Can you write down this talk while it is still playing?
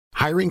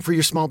Hiring for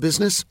your small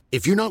business?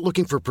 If you're not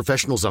looking for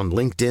professionals on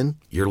LinkedIn,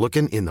 you're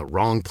looking in the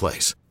wrong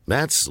place.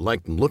 That's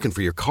like looking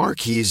for your car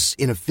keys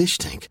in a fish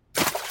tank.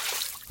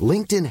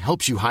 LinkedIn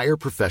helps you hire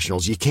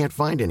professionals you can't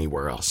find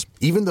anywhere else,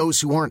 even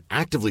those who aren't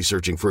actively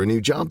searching for a new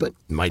job but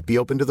might be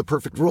open to the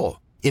perfect role.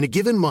 In a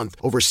given month,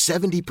 over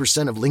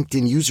 70% of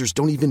LinkedIn users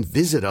don't even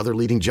visit other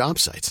leading job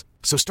sites.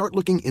 So start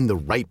looking in the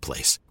right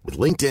place. With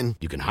LinkedIn,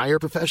 you can hire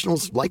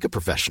professionals like a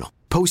professional.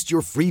 Post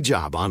your free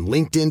job on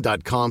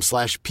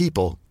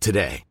linkedin.com/people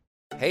today.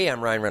 Hey,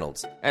 I'm Ryan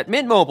Reynolds. At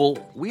Mint Mobile,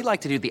 we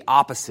like to do the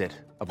opposite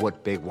of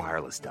what Big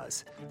Wireless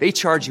does. They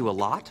charge you a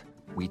lot,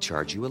 we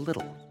charge you a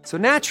little. So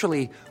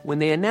naturally, when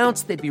they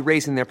announced they'd be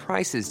raising their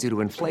prices due to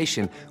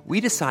inflation,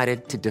 we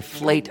decided to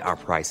deflate our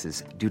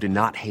prices due to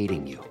not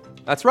hating you.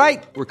 That's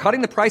right. We're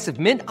cutting the price of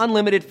Mint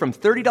Unlimited from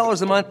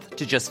 $30 a month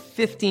to just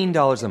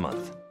 $15 a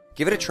month.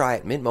 Give it a try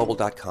at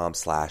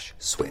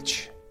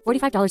mintmobile.com/switch.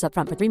 $45 up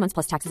front for 3 months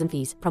plus taxes and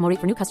fees. Promo rate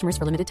for new customers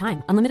for limited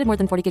time. Unlimited more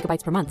than 40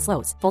 gigabytes per month.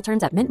 Slows full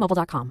terms at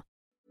mintmobile.com.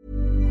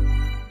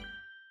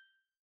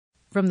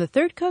 From the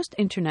Third Coast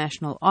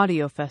International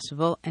Audio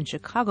Festival and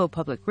Chicago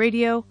Public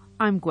Radio,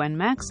 I'm Gwen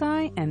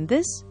Macsai, and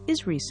this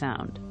is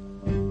Resound.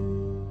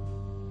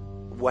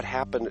 What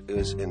happened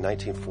is in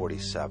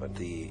 1947,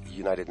 the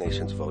United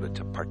Nations voted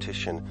to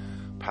partition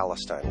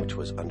Palestine, which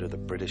was under the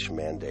British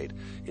mandate,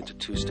 into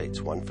two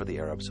states, one for the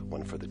Arabs,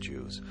 one for the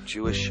Jews.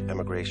 Jewish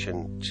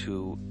immigration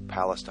to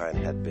Palestine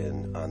had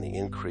been on the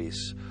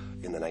increase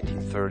in the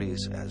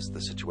 1930s as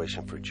the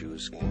situation for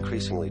Jews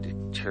increasingly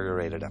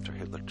deteriorated after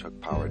Hitler took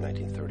power in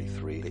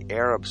 1933. The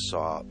Arabs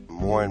saw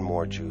more and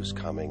more Jews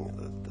coming.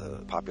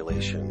 The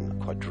population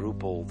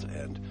quadrupled,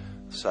 and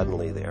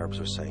suddenly the Arabs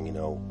were saying,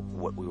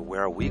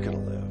 where are we going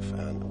to live?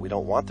 And we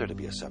don't want there to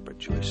be a separate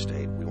Jewish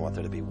state. We want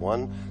there to be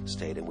one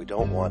state, and we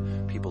don't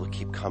want people to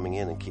keep coming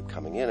in and keep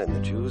coming in. And the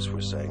Jews were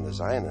saying, the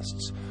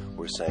Zionists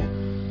were saying,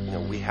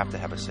 we have to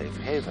have a safe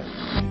haven.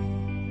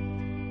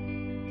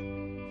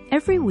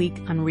 Every week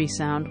on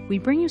Resound, we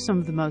bring you some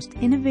of the most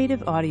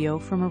innovative audio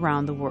from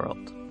around the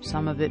world.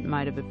 Some of it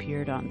might have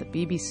appeared on the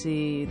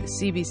BBC, the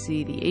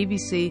CBC, the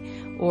ABC,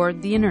 or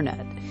the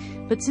Internet.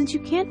 But since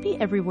you can't be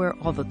everywhere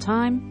all the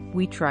time,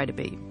 we try to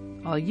be.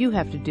 All you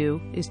have to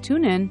do is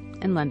tune in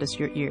and lend us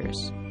your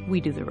ears.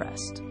 We do the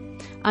rest.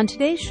 On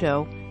today's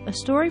show, a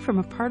story from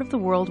a part of the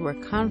world where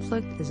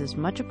conflict is as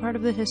much a part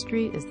of the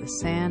history as the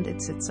sand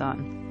it sits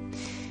on.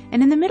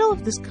 And in the middle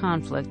of this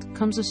conflict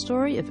comes a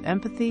story of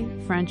empathy,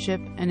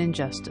 friendship, and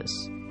injustice,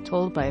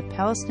 told by a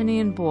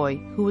Palestinian boy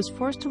who was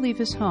forced to leave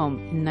his home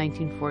in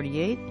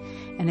 1948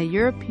 and a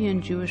European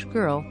Jewish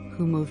girl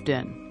who moved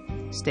in.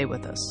 Stay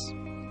with us.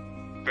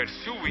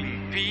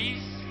 Pursuing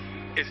peace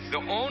is the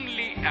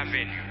only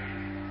avenue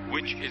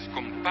which is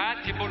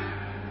compatible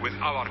with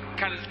our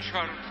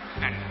culture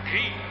and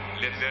creed.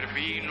 Let there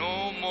be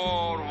no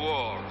more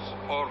wars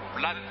or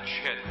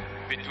bloodshed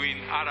between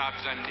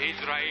Arabs and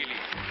Israelis.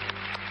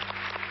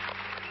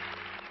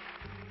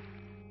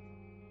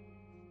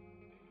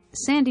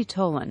 Sandy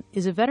Tolan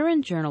is a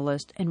veteran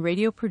journalist and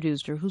radio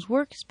producer whose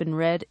work has been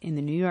read in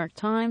the New York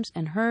Times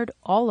and heard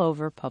all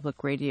over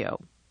public radio.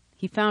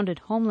 He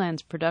founded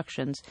Homelands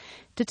Productions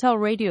to tell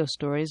radio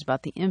stories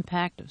about the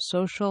impact of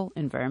social,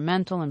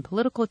 environmental, and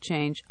political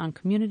change on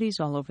communities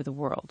all over the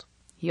world.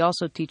 He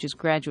also teaches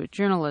graduate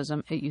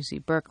journalism at UC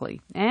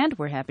Berkeley, and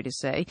we're happy to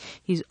say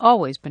he's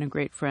always been a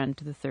great friend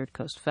to the Third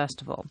Coast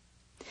Festival.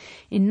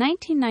 In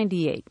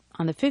 1998,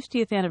 on the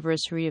 50th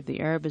anniversary of the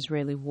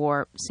Arab-Israeli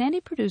War,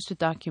 Sandy produced a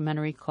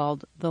documentary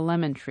called The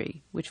Lemon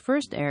Tree, which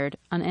first aired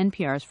on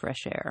NPR's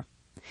Fresh Air.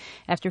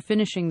 After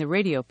finishing the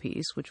radio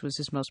piece, which was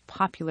his most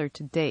popular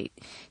to date,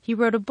 he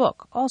wrote a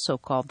book also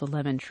called The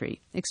Lemon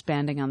Tree,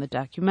 expanding on the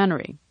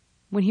documentary.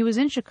 When he was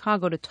in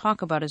Chicago to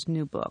talk about his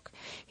new book,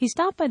 he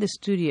stopped by the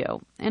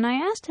studio, and I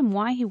asked him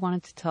why he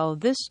wanted to tell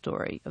this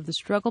story of the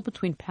struggle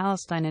between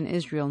Palestine and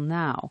Israel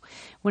now,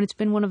 when it's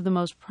been one of the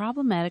most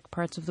problematic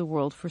parts of the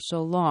world for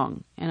so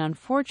long, and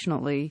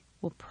unfortunately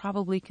will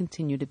probably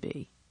continue to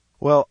be.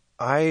 Well,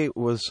 I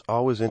was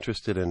always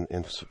interested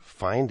in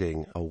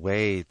finding a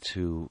way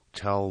to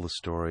tell the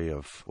story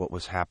of what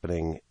was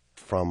happening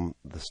from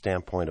the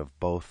standpoint of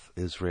both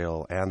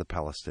Israel and the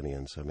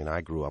Palestinians. I mean,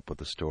 I grew up with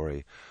the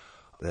story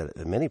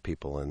that many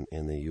people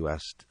in the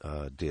U.S.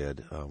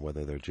 did,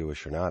 whether they're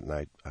Jewish or not,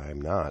 and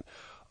I'm not,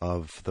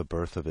 of the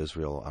birth of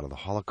Israel out of the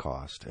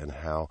Holocaust, and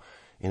how,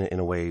 in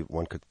a way,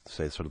 one could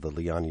say sort of the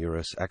Leon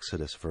Uris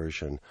Exodus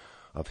version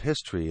of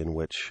history, in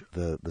which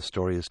the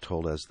story is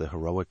told as the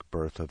heroic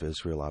birth of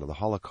Israel out of the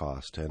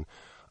Holocaust. And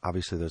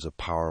obviously there's a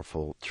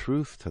powerful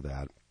truth to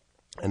that.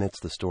 And it's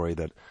the story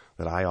that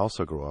I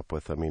also grew up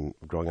with. I mean,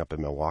 growing up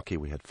in Milwaukee,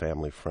 we had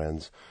family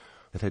friends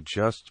that had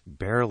just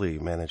barely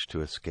managed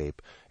to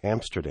escape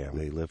Amsterdam.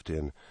 They lived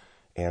in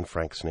Anne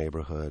Frank's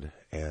neighborhood,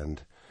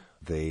 and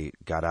they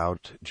got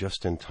out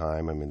just in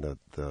time. I mean, the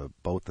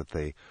boat that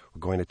they were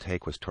going to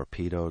take was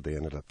torpedoed. They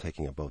ended up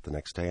taking a boat the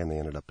next day, and they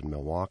ended up in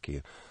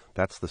Milwaukee.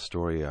 That's the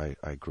story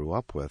I grew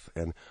up with.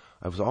 And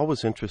I was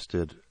always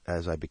interested,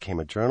 as I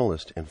became a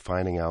journalist, in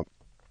finding out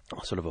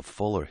sort of a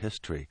fuller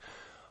history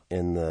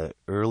in the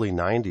early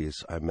 90s,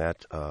 I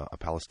met a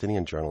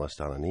Palestinian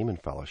journalist on a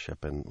Nieman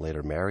Fellowship and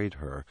later married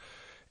her,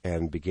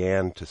 and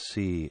began to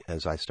see,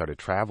 as I started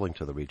traveling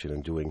to the region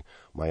and doing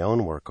my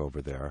own work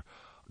over there,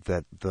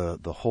 that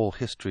the whole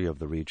history of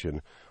the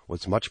region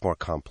was much more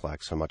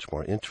complex and much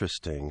more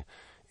interesting,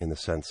 in the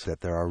sense that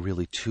there are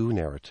really two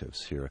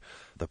narratives here.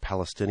 The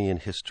Palestinian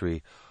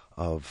history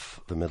of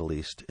the Middle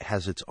East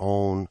has its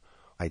own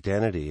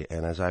identity,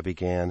 and as I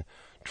began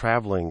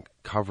traveling,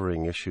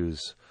 covering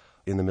issues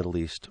in the Middle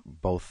East,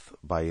 both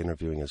by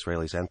interviewing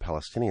Israelis and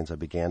Palestinians, I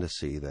began to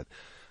see that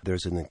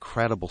there's an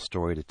incredible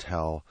story to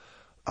tell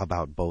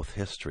about both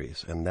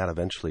histories, and that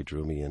eventually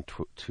drew me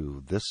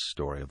into this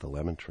story of the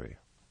lemon tree.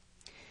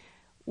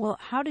 Well,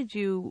 how did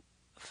you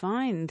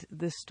find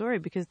this story?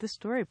 Because this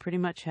story pretty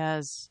much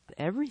has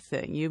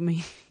everything.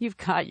 You've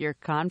got your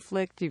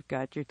conflict, you've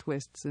got your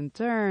twists and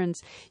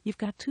turns, you've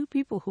got two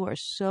people who are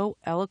so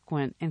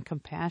eloquent and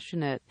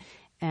compassionate,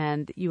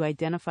 and you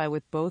identify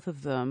with both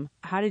of them.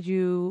 How did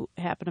you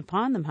happen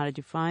upon them? How did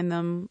you find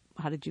them?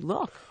 How did you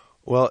look?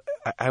 Well,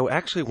 I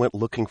actually went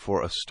looking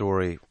for a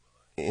story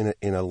in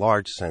a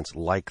large sense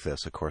like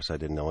this. Of course, I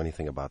didn't know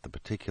anything about the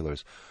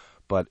particulars,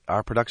 but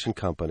our production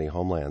company,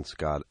 Homelands,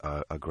 got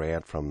a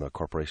grant from the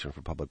Corporation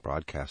for Public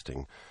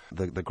Broadcasting.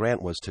 The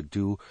grant was to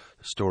do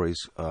stories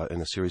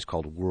in a series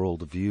called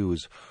World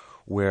Views,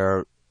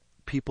 where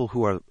people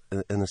who are,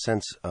 in a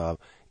sense,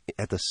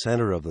 at the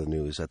center of the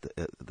news, at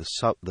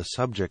the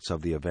subjects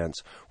of the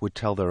events, would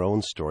tell their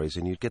own stories,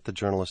 and you'd get the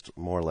journalist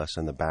more or less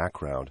in the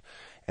background.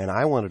 And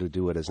I wanted to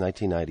do it as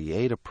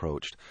 1998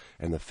 approached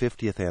and the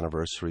 50th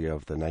anniversary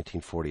of the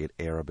 1948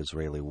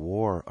 Arab-Israeli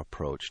War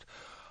approached.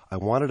 I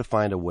wanted to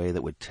find a way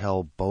that would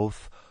tell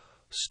both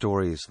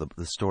stories,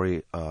 the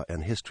story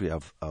and history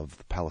of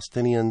the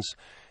Palestinians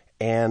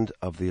and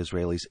of the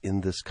Israelis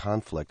in this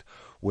conflict,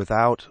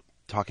 without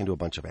talking to a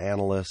bunch of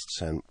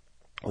analysts and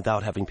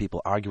without having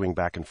people arguing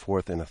back and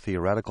forth in a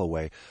theoretical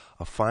way.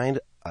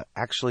 I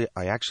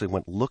actually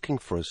went looking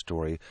for a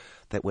story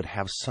that would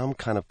have some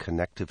kind of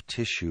connective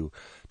tissue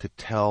to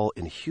tell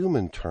in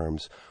human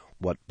terms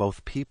what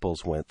both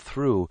peoples went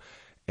through,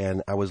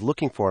 and I was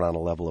looking for it on a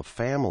level of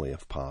family,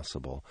 if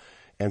possible.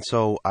 And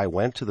so I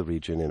went to the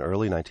region in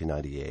early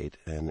 1998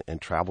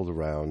 and traveled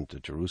around to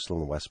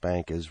Jerusalem, the West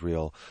Bank,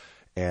 Israel,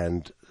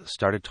 and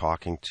started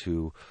talking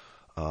to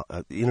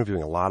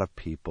interviewing a lot of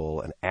people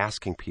and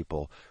asking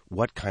people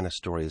what kind of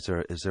story is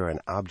there an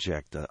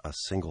object, a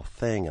single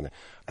thing. And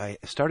I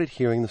started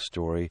hearing the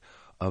story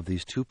of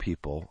these two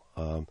people,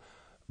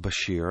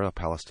 Bashir, a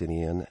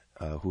Palestinian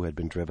who had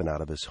been driven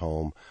out of his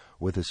home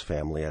with his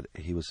family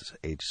he was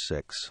age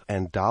 6,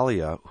 and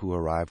Dalia, who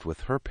arrived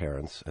with her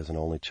parents as an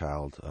only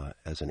child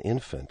as an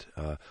infant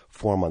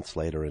 4 months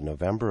later in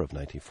November of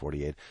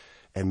 1948,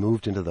 and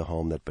moved into the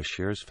home that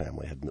Bashir's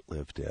family had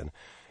lived in.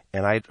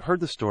 And I'd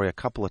heard the story a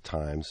couple of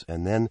times,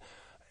 and then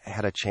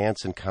had a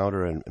chance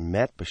encounter and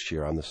met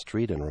Bashir on the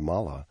street in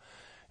Ramallah.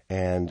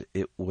 And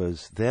it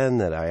was then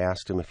that I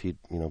asked him if he'd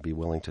be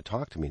willing to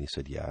talk to me, and he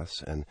said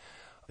yes. And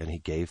he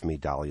gave me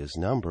Dalia's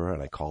number,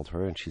 and I called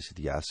her, and she said,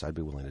 yes, I'd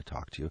be willing to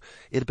talk to you.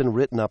 It had been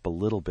written up a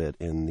little bit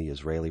in the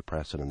Israeli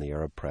press and in the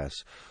Arab press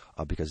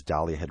because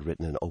Dalia had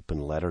written an open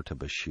letter to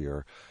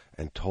Bashir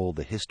and told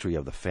the history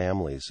of the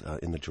families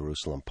in the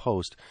Jerusalem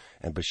Post,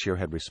 and Bashir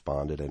had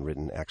responded and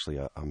written actually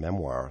a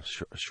memoir,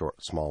 a short,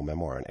 small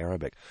memoir in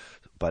Arabic,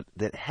 but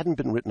that hadn't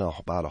been written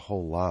about a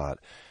whole lot.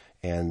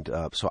 And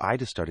so I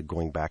just started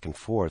going back and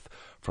forth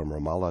from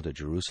Ramallah to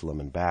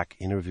Jerusalem and back,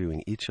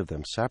 interviewing each of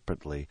them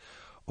separately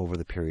over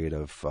the period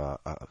of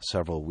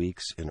several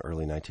weeks in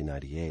early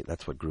 1998.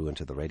 That's what grew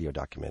into the radio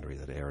documentary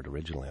that aired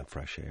originally on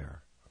Fresh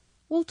Air.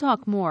 We'll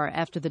talk more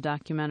after the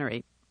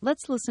documentary.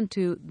 Let's listen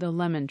to The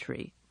Lemon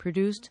Tree,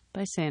 produced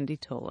by Sandy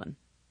Tolan.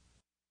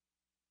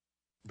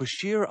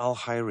 Bashir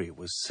al-Hayri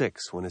was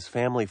 6 when his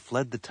family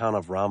fled the town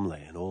of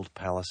Ramleh in Old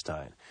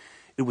Palestine.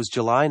 It was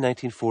July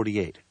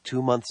 1948,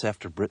 2 months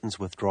after Britain's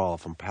withdrawal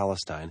from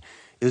Palestine,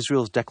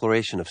 Israel's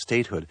declaration of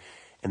statehood,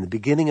 and the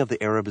beginning of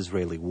the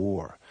Arab-Israeli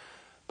War.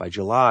 By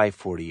July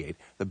 48,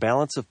 the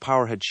balance of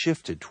power had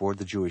shifted toward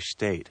the Jewish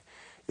state.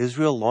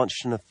 Israel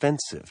launched an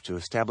offensive to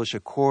establish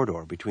a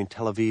corridor between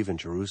Tel Aviv and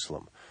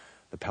Jerusalem.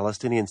 The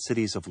Palestinian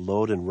cities of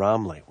Lod and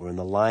Ramleh were in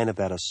the line of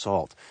that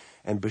assault,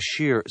 and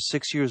Bashir,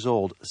 6 years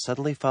old,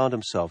 suddenly found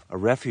himself a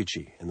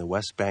refugee in the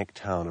West Bank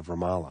town of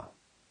Ramallah.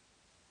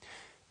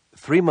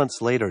 3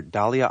 months later,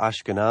 Dalia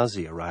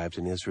Ashkenazi arrived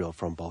in Israel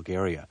from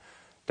Bulgaria.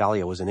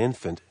 Dalia was an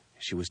infant.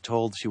 She was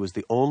told she was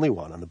the only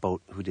one on the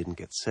boat who didn't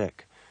get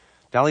sick.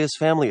 Dalia's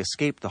family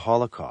escaped the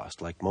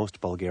Holocaust, like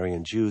most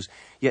Bulgarian Jews,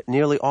 yet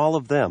nearly all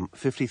of them,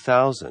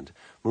 50,000,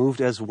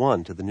 moved as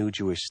one to the new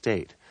Jewish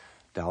state.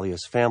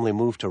 Dalia's family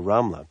moved to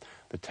Ramleh,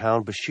 the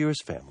town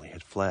Bashir's family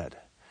had fled.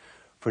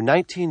 For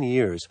 19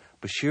 years,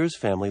 Bashir's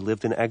family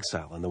lived in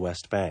exile in the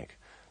West Bank.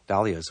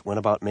 Dalia's went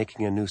about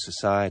making a new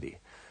society.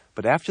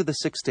 But after the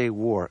Six-Day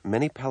War,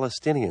 many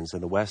Palestinians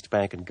in the West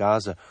Bank and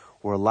Gaza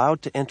were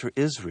allowed to enter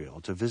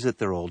Israel to visit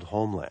their old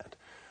homeland.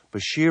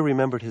 Bashir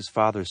remembered his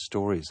father's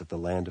stories of the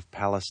land of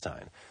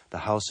Palestine, the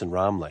house in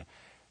Ramleh,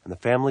 and the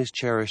families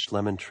cherished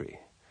Lemon Tree.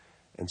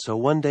 And so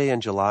one day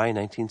in July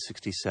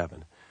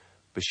 1967,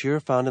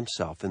 Bashir found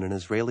himself in an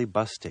Israeli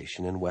bus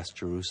station in West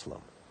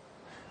Jerusalem.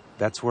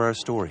 That's where our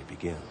story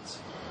begins.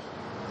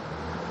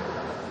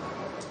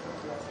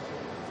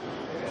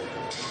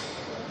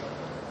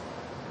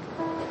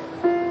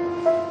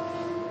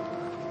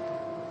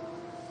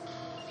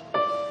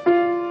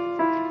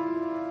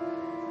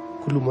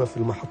 كل ما في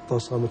المحطة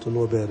صامت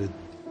وبارد.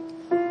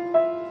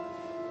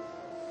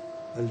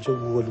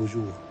 الجو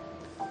والوجوه.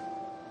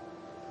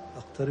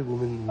 أقترب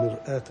من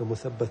مرآة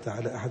مثبتة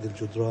على أحد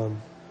الجدران.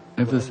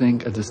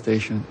 Everything at the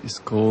station is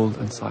cold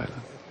and silent.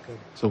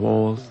 The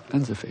walls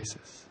and the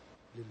faces.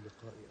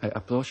 I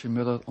approach a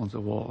mirror on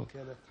the wall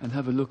and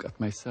have a look at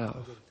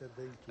myself,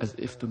 as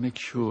if to make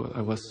sure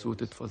I was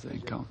suited for the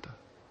encounter,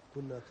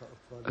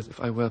 as if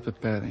I were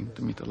preparing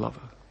to meet a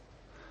lover.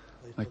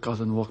 My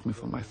cousin woke me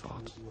from my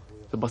thoughts.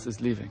 The bus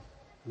is leaving.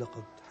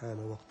 لقد حان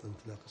وقت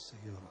انطلاق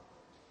السيارة.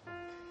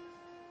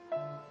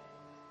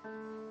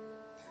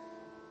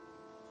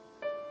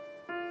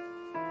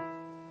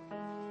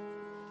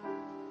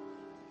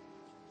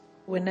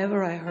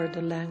 Whenever I heard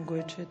a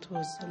language, it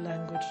was a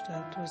language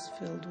that was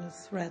filled with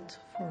threat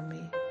for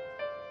me,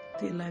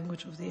 the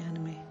language of the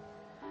enemy.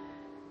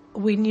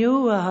 We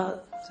knew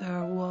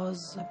there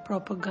was a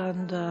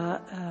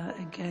propaganda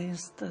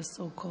against the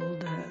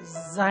so-called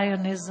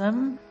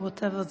Zionism,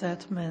 whatever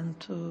that meant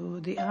to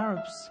the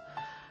Arabs,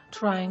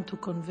 trying to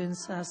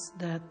convince us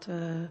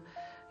that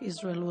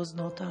Israel was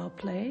not our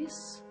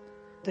place.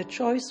 The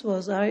choice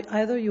was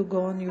either you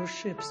go on your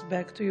ships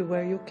back to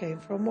where you came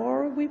from,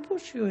 or we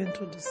push you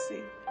into the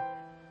sea.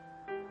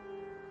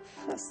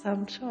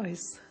 Some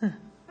choice.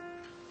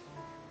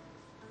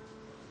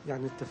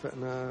 يعني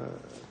اتفقنا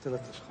 3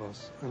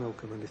 أشخاص أنا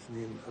وكمان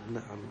 2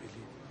 أبناء عم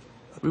إلي.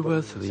 We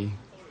were 3,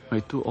 my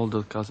 2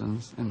 older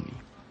cousins and me.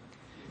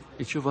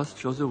 Each of us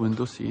chose a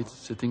window seat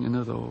sitting in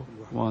a row,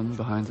 one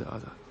behind the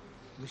other.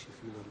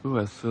 We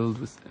were filled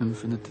with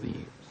infinite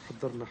dreams.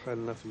 حضرنا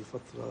حالنا في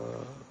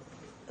فترة.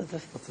 The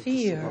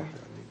fear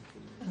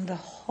and the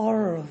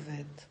horror of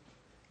it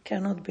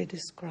cannot be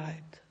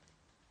described.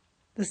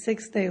 The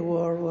Six-Day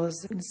War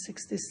was in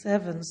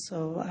 1967,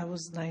 so I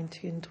was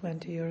 19,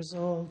 20 years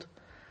old.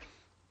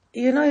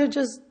 You know, you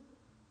just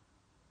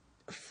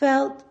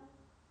felt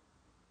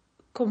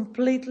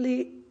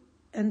completely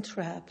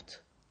entrapped.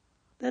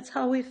 That's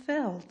how we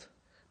felt.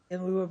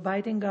 And we were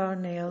biting our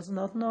nails,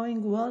 not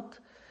knowing what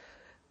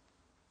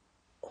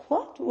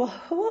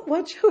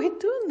should we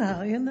do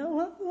now? You know,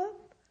 what?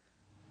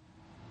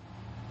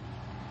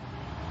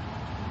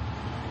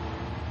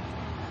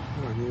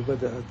 يعني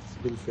بدأت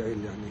بالفعل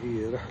يعني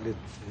هي رحلة.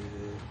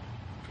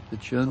 The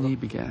journey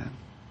began.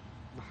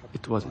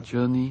 It was a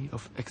journey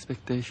of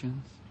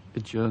expectations, a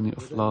journey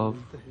of love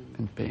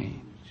and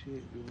pain.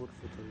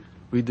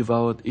 We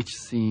devoured each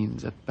scene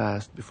that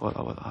passed before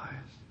our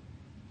eyes.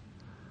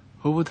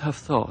 Who would have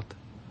thought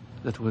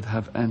that we would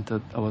have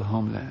entered our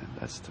homeland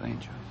as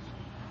strangers?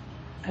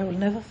 I will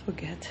never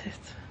forget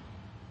it.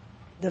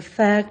 The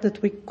fact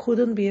that we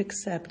couldn't be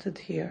accepted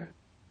here,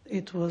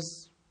 it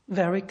was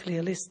very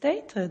clearly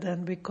stated,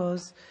 and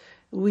because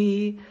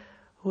we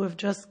who have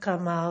just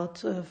come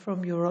out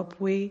from Europe,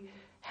 we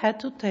had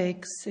to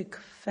take sick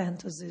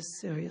fantasies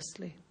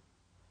seriously.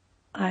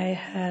 I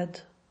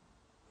had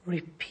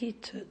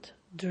repeated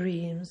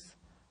dreams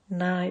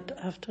night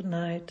after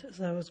night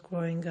as I was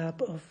growing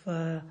up of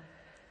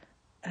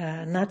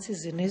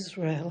Nazis in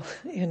Israel,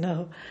 you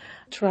know,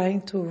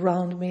 trying to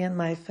round me and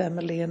my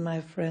family and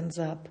my friends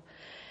up.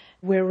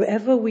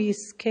 Wherever we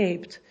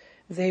escaped,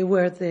 they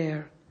were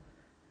there.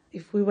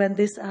 If we went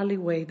this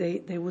alleyway,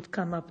 they would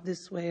come up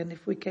this way, and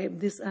if we came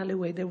this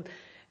alleyway,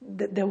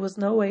 there was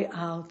no way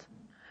out.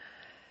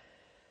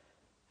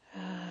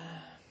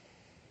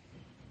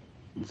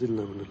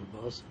 نزلنا من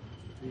الباص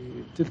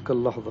في تلك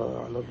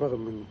اللحظة على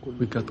الرغم من كل.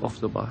 We got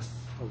off the bus,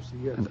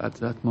 and at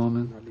that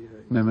moment,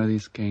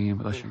 memories came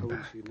rushing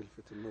back,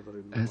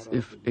 as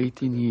if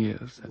 18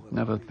 years had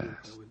never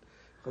passed.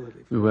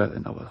 We were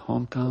in our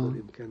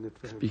hometown,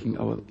 speaking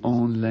our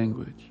own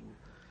language,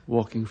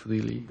 walking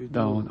freely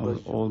down our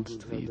old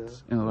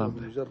streets in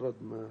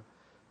Ramleh.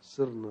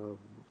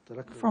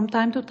 From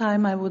time to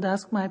time, I would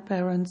ask my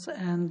parents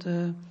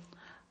and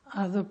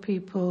other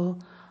people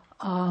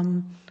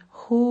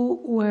who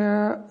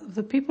were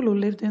the people who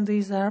lived in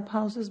these Arab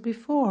houses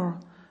before,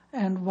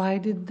 and why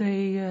did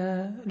they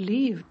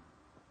leave?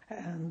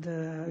 And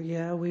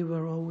we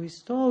were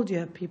always told,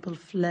 people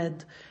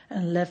fled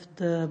and left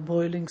the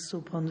boiling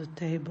soup on the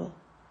table,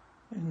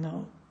 you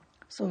know.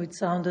 So it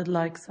sounded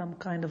like some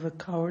kind of a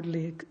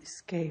cowardly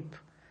escape.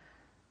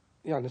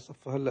 يعني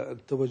صف هلا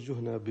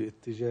توجهنا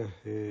باتجاه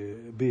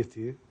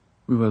بيتي.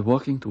 We were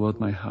walking toward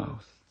my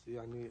house.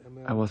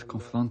 I was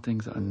confronting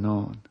the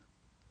unknown,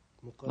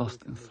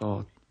 lost in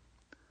thought.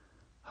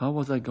 How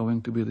was I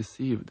going to be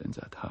received in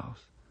that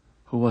house?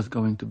 Who was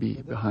going to be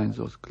behind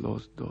those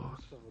closed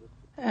doors?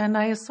 And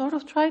I sort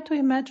of tried to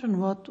imagine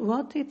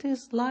what it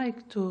is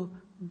like to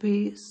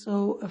be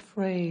so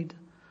afraid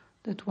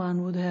that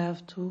one would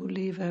have to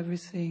leave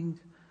everything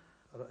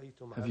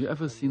Have you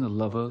ever seen a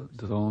lover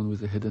drawn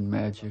with a hidden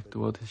magic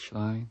toward his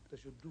shrine,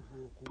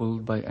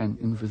 pulled by an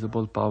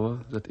invisible power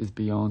that is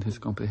beyond his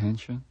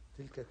comprehension?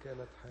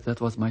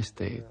 That was my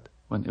state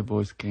when a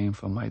voice came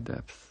from my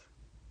depths.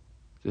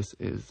 This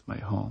is my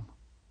home.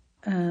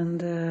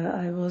 And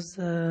I was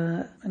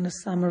in a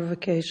summer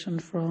vacation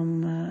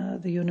from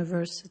the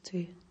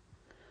university,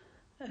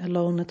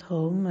 alone at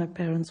home. My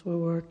parents were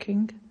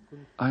working.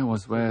 I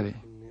was wary.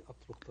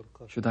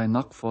 Should I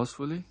knock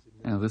forcefully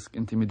and risk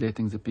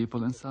intimidating the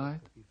people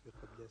inside,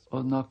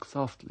 or knock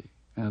softly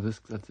and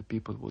risk that the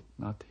people would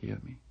not hear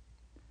me?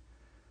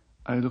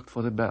 I looked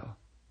for the bell.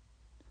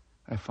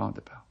 I found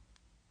the bell.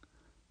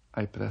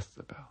 I pressed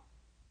the bell.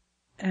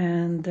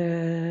 And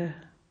the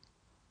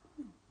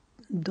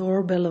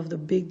doorbell of the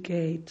big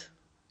gate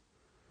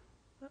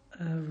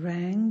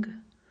rang.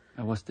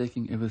 I was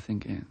taking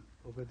everything in.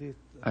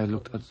 I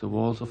looked at the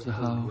walls of the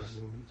house,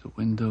 the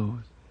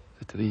windows,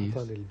 the trees.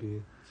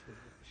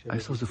 I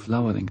saw the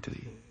flowering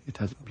tree. It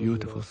has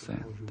beautiful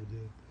scent.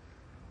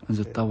 And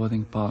the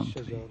towering palm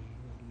tree,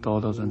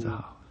 taller than the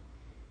house.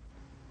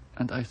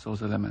 And I saw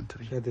the lemon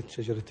tree.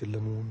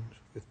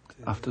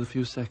 After a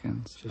few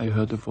seconds, I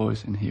heard a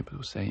voice in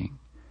Hebrew saying,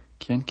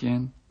 "Kien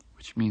kien,"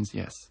 which means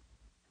yes.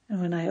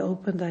 And when I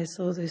opened, I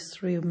saw these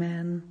three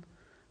men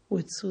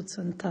with suits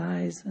and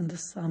ties in the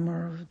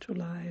summer of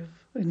July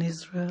in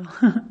Israel.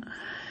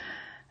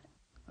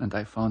 And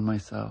I found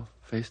myself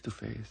face to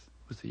face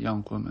with a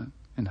young woman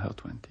in her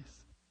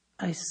 20s.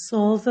 I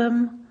saw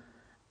them,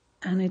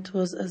 and it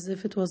was as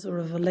if it was a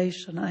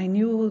revelation. I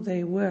knew who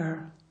they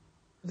were.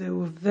 They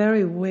were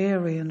very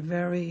wary and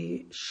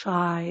very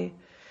shy,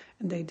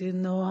 and they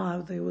didn't know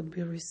how they would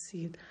be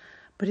received.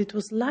 But it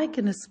was like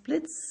in a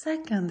split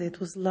second, it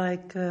was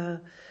like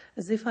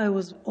as if I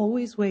was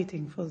always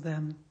waiting for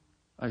them.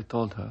 I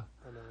told her,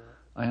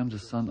 I am the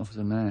son of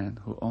the man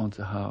who owned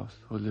the house,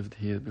 who lived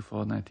here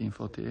before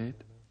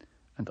 1948,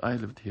 and I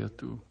lived here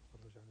too.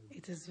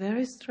 It is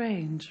very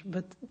strange,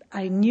 but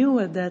I knew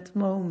at that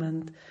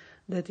moment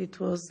that it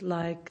was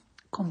like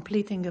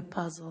completing a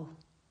puzzle.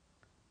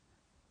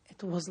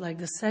 It was like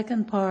the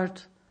second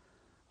part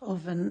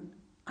of an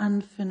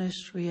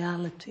unfinished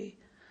reality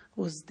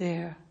was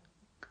there,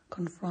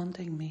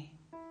 confronting me.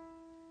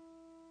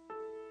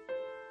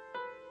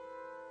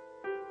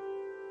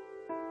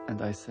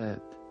 And I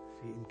said,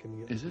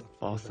 is it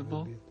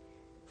possible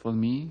for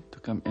me to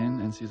come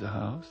in and see the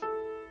house?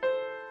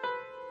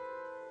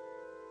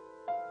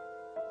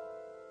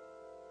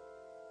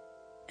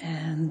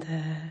 And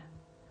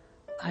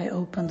I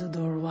opened the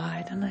door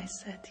wide and I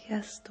said,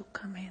 yes, to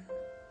come in.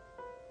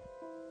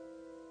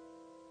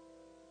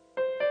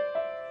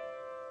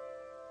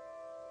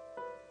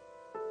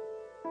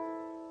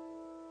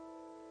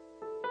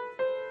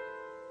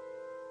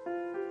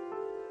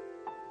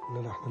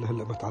 نحن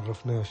لهلا ما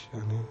تعرفناش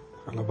يعني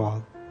على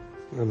بعض.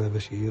 أنا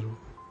بشير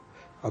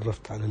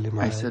وعرفت على اللي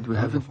معي. I said we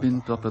haven't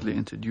been properly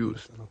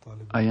introduced.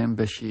 I am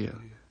Bashir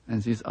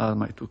and these are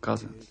my two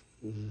cousins.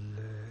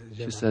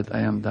 She said,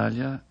 I am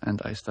Dalia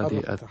and I study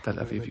at Tel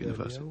Aviv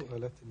University.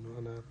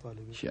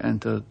 She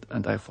entered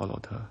and I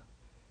followed her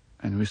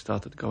and we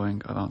started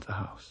going around the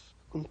house.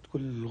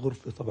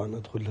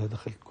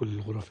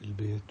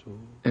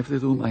 Every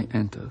room I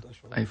entered,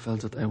 I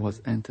felt that I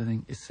was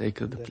entering a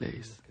sacred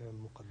place.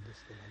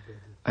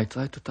 I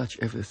tried to touch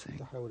everything,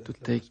 to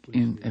take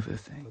in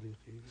everything.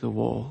 The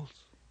walls,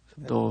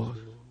 the doors,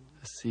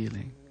 the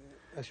ceiling,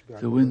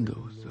 the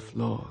windows, the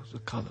floors, the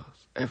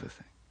colors,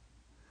 everything.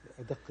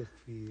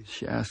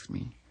 She asked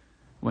me,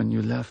 when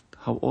you left,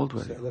 how old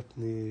were you?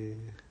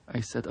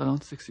 I said,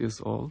 around 6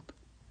 years old.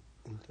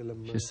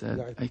 She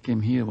said, I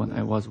came here when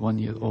I was 1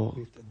 year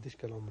old.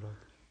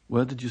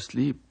 Where did you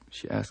sleep?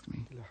 She asked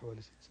me.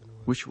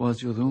 Which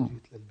was your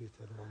room?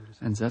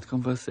 And that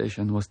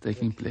conversation was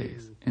taking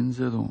place in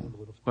the room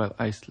where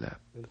I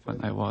slept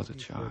when I was a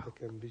child.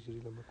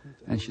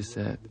 And she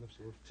said,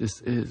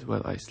 this is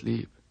where I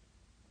sleep.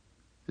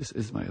 This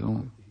is my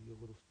room.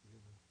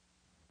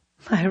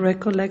 My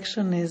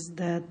recollection is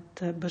that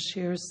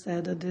Bashir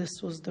said that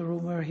this was the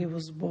room where he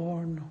was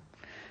born.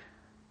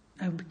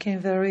 I became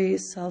very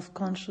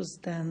self-conscious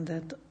then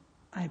that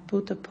I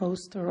put a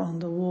poster on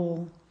the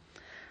wall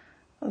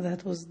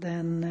that was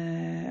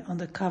then on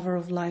the cover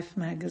of Life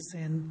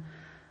magazine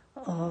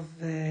of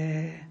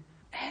a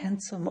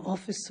handsome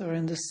officer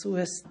in the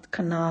Suez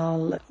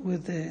Canal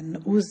with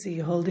an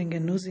Uzi, holding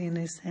an Uzi in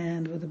his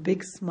hand with a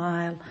big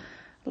smile,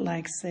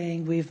 like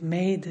saying, we've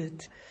made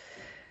it.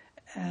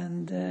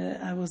 And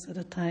I was at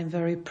the time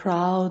very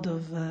proud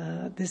of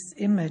this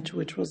image,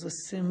 which was a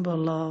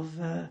symbol of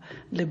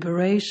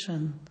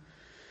liberation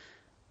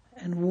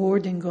and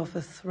warding off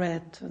a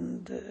threat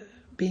and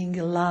being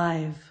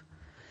alive.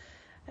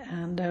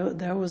 And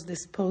there was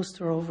this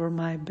poster over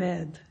my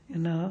bed, you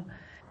know.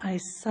 I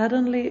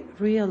suddenly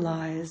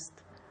realized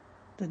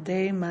that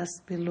they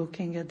must be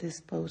looking at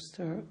this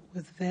poster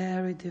with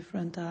very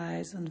different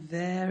eyes and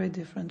very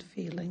different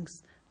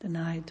feelings than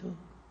I do.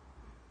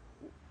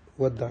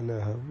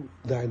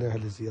 ودعناها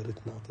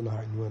لزيارتنا أعطيناها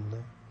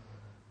عنواننا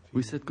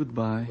We said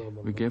goodbye,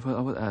 we gave her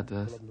our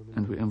address,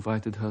 and we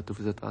invited her to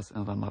visit us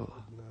in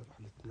Ramallah.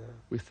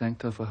 We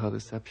thanked her for her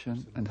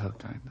reception and her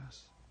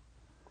kindness.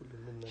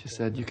 She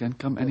said, "You can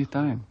come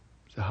anytime.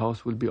 The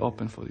house will be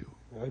open for you."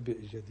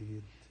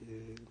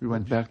 We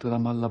went back to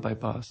Ramallah by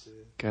bus,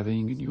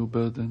 carrying new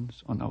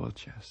burdens on our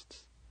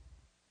chests.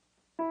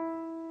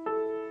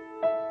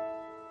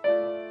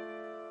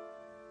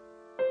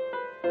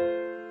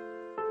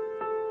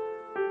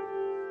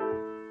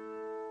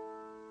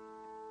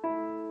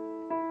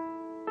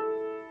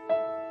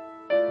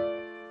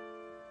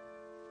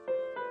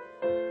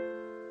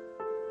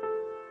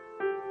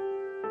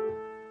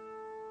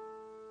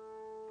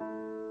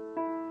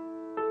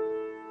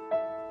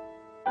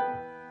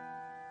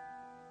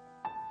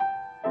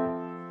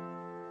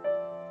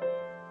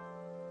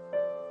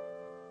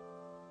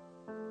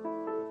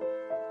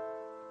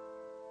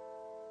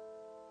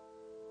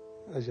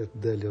 أجت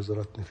داليا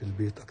وزارتني في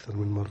البيت أكثر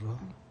من مرة.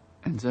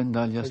 And then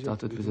Dalia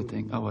started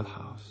visiting our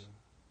house.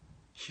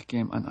 She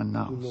came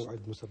unannounced.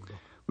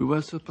 We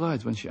were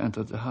surprised when she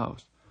entered the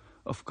house.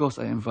 Of course,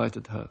 I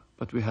invited her,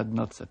 but we had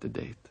not set a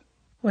date.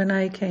 When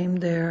I came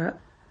there,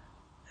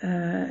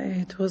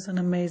 it was an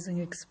amazing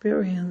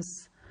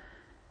experience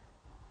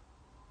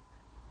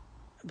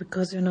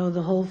because, you know,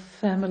 the whole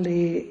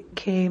family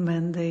came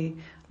and they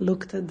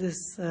looked at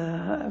this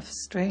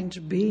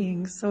strange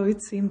being. So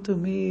it seemed to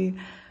me,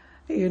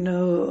 you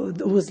know,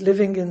 was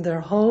living in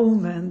their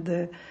home, and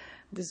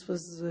this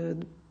was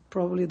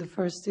probably the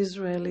first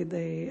Israeli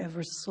they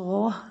ever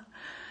saw.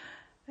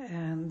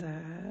 And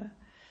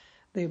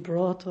they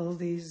brought all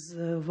these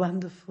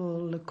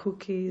wonderful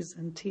cookies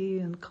and tea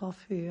and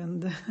coffee,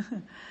 and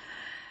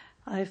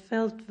I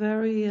felt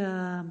very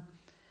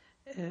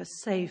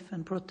safe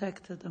and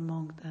protected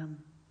among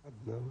them.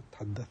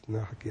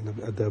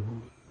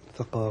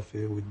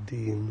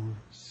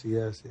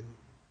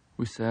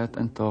 We sat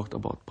and talked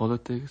about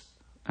politics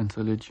and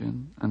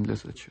religion and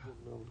literature.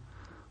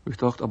 We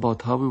talked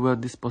about how we were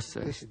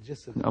dispossessed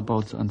and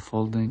about the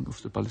unfolding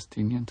of the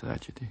Palestinian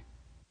tragedy.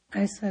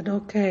 I said,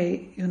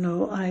 okay, you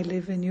know, I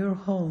live in your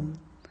home,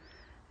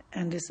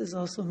 and this is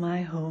also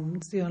my home.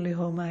 It's the only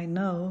home I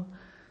know.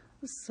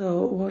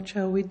 So what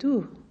shall we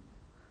do?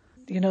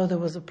 You know, there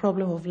was a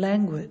problem of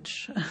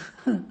language.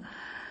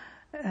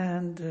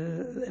 And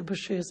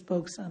Bashir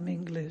spoke some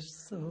English,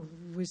 so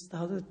we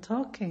started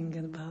talking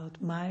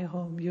about my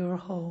home, your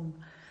home.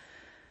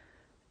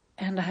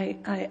 And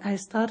I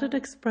started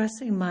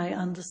expressing my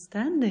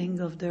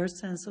understanding of their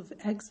sense of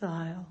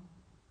exile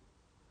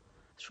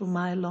through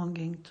my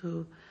longing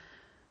to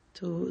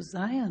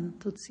Zion,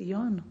 to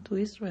Zion, to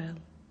Israel.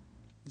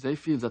 They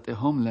feel that a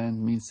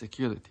homeland means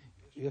security.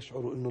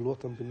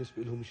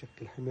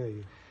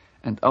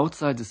 And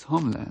outside this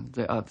homeland,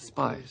 they are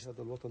despised.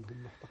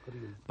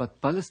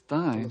 But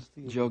Palestine,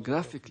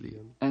 geographically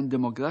and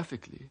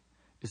demographically,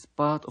 is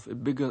part of a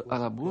bigger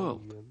Arab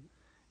world.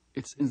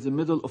 It's in the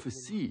middle of a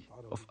sea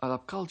of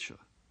Arab culture.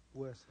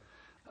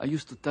 I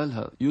used to tell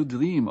her, you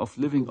dream of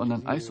living on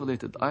an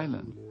isolated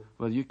island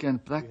where you can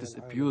practice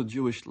a pure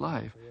Jewish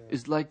life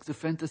is like the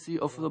fantasy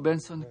of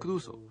Robinson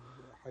Crusoe.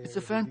 It's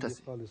a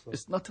fantasy.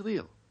 It's not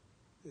real.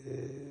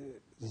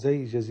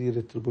 زي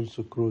جزيرة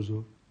روبنسون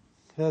كروزو.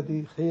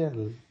 هذه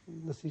خيال،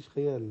 نسيج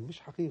خيال، مش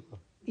حقيقة.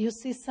 You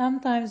see,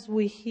 sometimes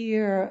we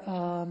hear,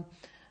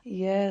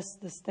 yes,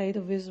 the state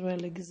of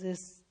Israel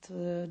exists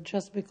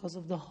just because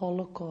of the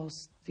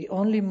Holocaust. The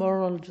only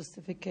moral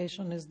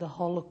justification is the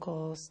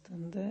Holocaust.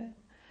 And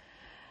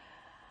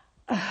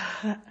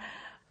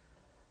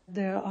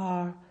there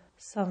are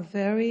some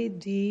very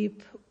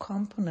deep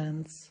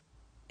components.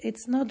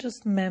 It's not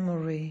just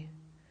memory.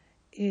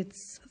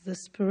 It's the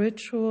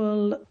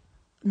spiritual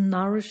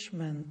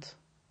nourishment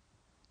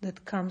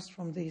that comes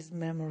from these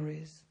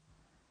memories.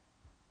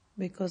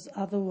 Because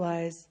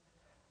otherwise,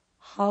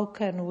 how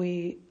can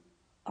we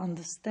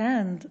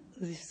understand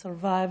the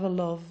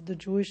survival of the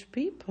Jewish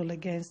people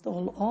against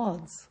all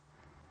odds?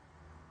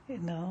 You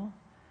know?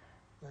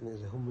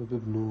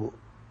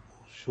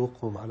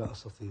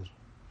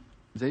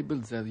 They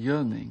build their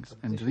yearnings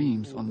and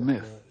dreams on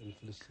myth.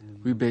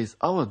 We base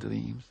our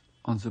dreams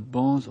on the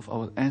bones of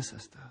our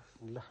ancestors,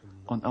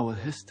 on our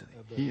history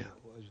here.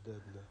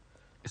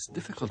 It's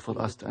difficult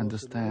for us to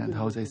understand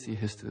how they see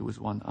history with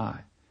one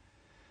eye.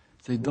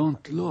 They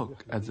don't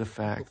look at the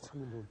facts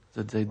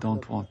that they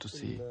don't want to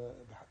see.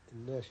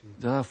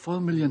 There are 4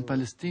 million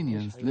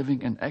Palestinians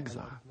living in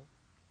exile.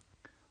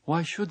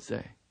 Why should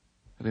they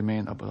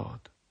remain abroad?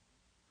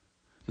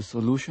 The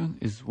solution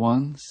is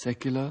one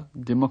secular,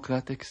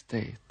 democratic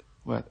state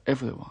where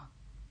everyone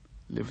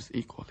lives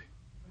equally.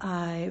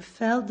 I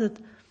felt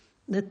that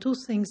the two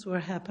things were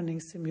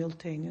happening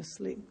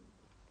simultaneously.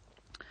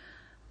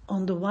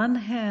 On the one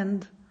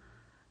hand,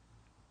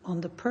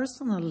 on the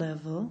personal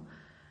level,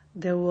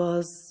 there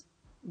was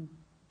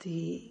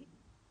the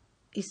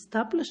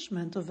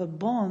establishment of a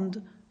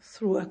bond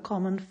through a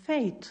common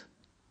fate.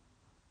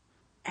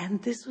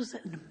 And this was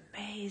an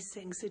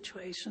amazing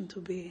situation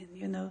to be in,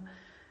 you know.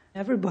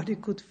 Everybody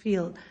could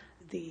feel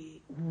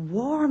the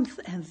warmth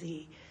and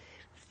the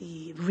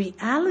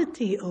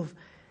reality of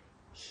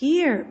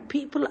here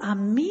people are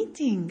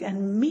meeting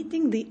and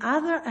meeting the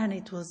other, and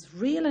it was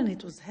real and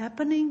it was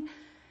happening.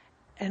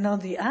 And on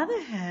the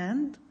other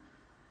hand,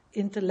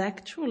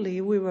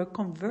 intellectually, we were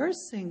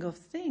conversing of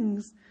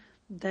things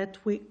that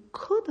we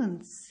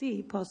couldn't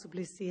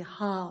possibly see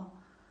how.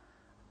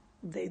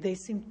 They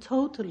seem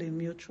totally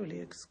mutually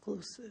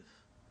exclusive.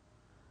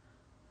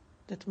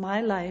 That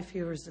my life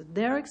here is at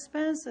their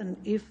expense, and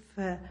if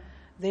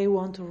they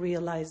want to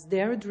realize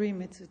their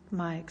dream, it's at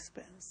my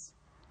expense.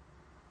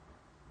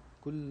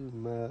 كل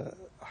ما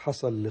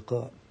حصل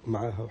لقاء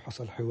معها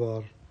وحصل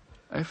حوار.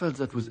 I felt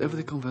that with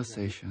every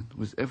conversation,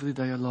 with every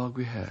dialogue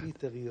we had,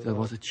 there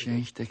was a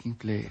change taking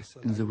place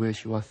in the way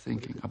she was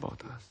thinking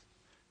about us.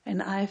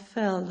 And I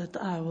felt that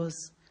I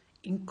was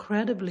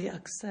incredibly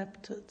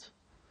accepted.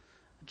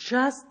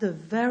 Just the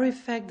very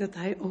fact that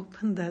I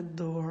opened that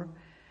door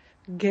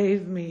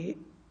gave me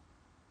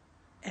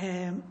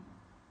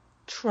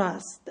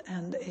trust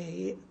and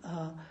a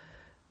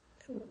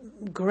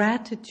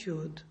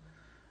gratitude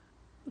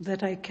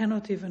that I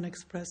cannot even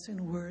express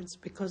in words,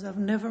 because I've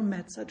never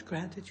met such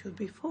gratitude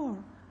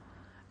before,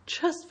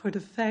 just for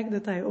the fact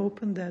that I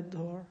opened that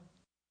door.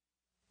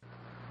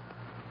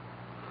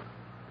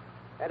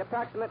 At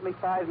approximately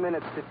 5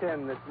 minutes to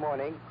 10 this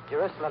morning,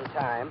 Jerusalem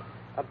time,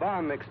 a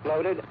bomb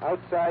exploded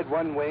outside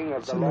one wing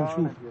of the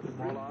lawn.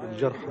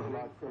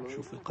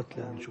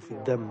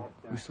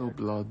 We saw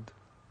blood,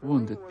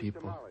 wounded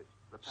people,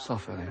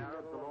 suffering,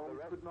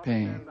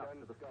 pain,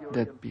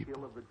 dead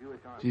people.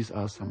 These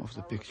are some of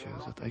the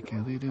pictures that I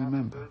can really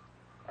remember.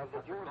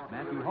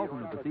 Matthew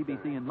Holton of the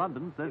CBC in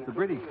London says the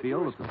British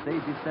feel that the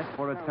stage is set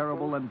for a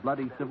terrible and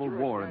bloody civil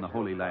war in the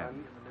Holy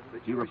Land.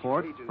 He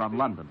reports from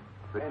London.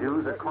 The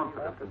Jews are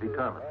confident and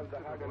determined.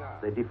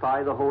 They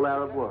defy the whole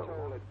Arab world.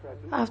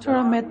 After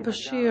I met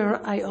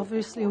Bashir, I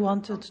obviously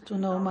wanted to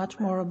know much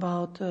more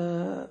about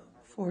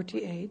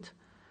 48.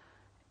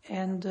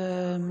 And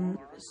a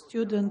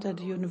student at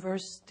the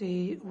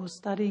university who was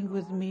studying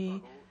with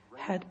me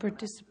had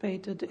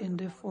participated in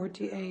the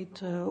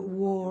 48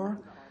 war,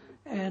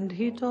 and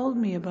he told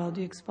me about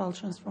the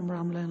expulsions from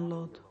Ramla and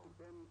Lod.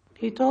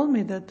 He told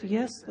me that,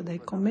 yes, they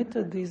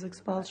committed these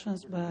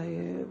expulsions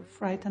by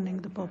frightening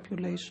the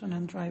population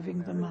and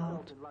driving them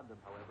out.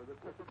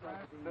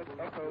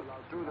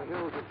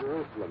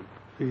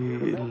 في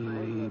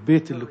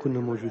البيت اللي كنا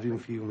موجودين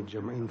فيه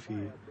ومتجمعين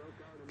فيه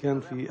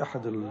كان في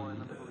أحد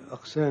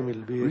الأقسام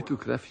البيت. We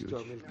took refuge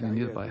in a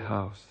nearby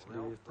house.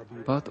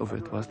 Part of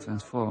it was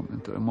transformed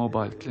into a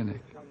mobile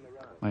clinic.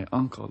 My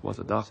uncle was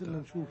a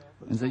doctor,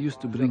 and they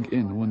used to bring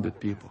in wounded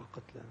people.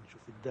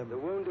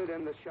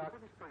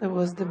 There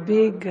was the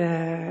big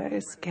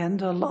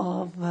scandal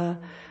of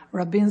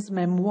Rabin's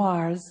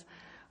memoirs.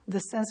 The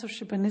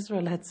censorship in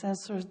Israel had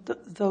censored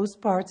those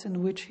parts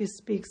in which he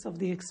speaks of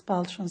the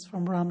expulsions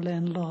from Ramle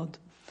and Lod.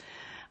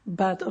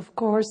 But, of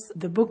course,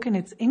 the book in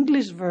its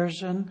English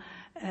version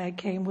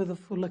came with a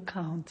full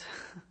account.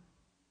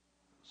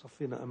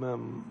 We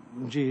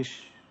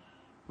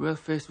were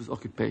faced with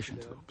occupation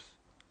troops.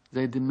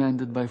 They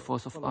demanded by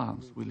force of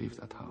arms we leave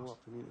that house.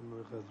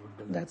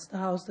 That's the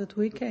house that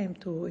we came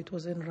to. It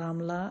was in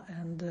Ramla,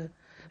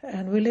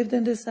 and we lived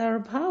in this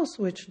Arab house,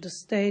 which the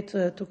state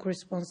took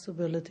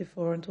responsibility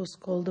for, and it was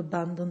called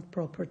abandoned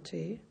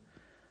property.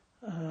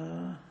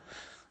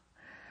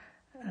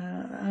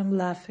 I'm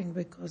laughing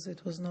because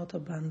it was not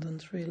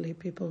abandoned, really.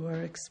 People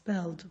were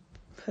expelled,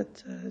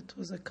 but it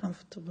was a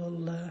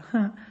comfortable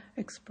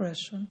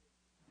expression.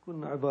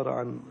 كنا عبارة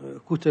عن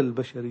كتل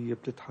بشرية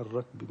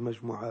بتتحرك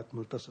بمجموعات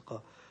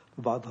ملتصقة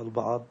ببعضها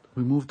البعض.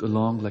 We moved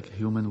along like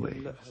human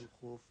waves,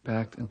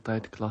 packed in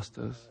tight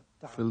clusters,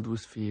 filled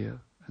with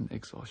fear and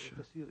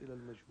exhaustion,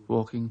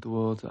 walking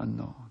towards the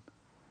unknown.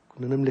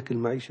 كنا نملك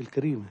المعيشة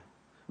الكريمة.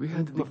 We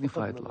had a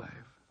dignified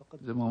life.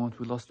 The moment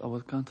we lost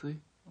our country,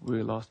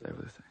 we lost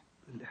everything.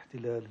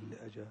 الاحتلال اللي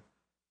أجا.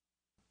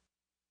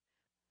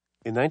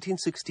 In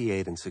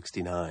 1968 and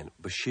 69,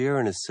 Bashir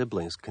and his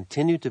siblings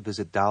continued to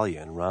visit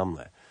Dalia in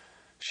Ramle,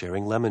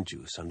 sharing lemon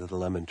juice under the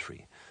lemon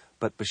tree.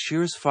 But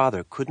Bashir's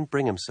father couldn't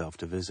bring himself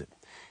to visit.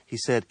 He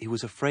said he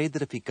was afraid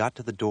that if he got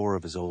to the door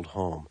of his old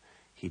home,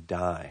 he'd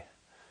die.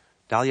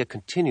 Dalia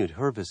continued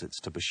her visits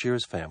to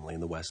Bashir's family in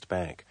the West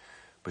Bank.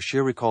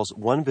 Bashir recalls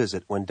one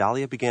visit when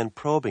Dalia began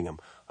probing him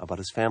about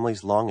his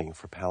family's longing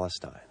for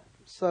Palestine.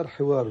 صار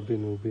حوار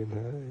بينه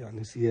وبينها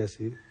يعني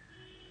سياسي.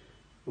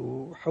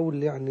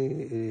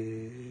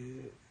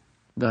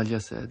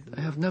 Dalia said,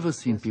 I have never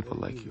seen people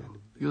like you.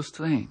 You're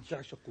strange.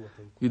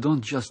 You don't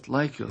just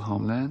like your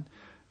homeland,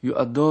 you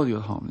adore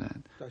your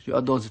homeland. You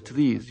adore the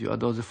trees, you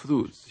adore the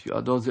fruits, you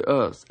adore the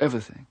earth,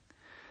 everything.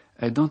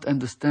 I don't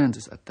understand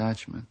this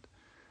attachment.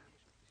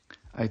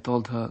 I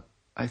told her,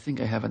 I think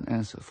I have an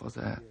answer for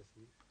that.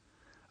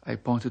 I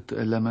pointed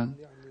to a lemon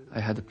I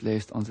had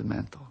placed on the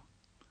mantle.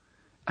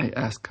 I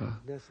asked her,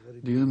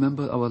 do you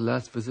remember our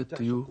last visit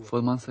to you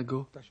 4 months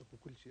ago?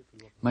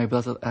 My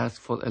brother asked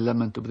for a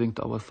lemon to bring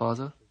to our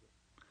father.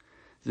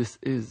 This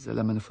is the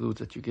lemon fruit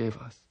that you gave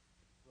us.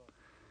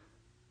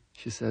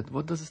 She said,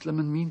 what does this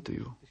lemon mean to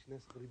you?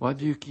 Why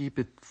do you keep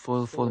it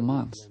for 4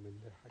 months?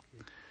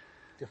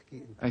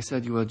 I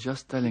said, you are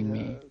just telling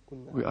me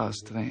we are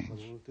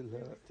strange.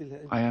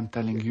 I am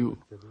telling you,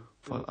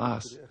 for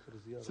us,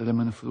 the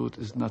lemon fruit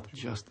is not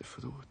just a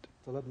fruit.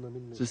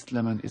 This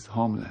lemon is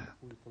homeland.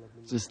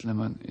 This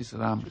lemon is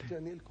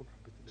Ramleh.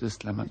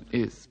 This lemon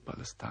is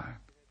Palestine.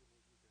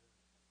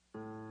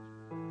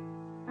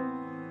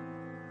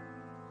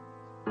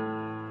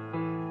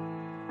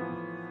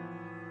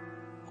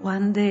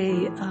 One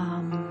day,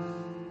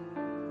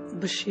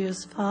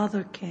 Bashir's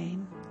father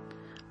came,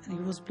 and he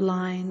was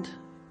blind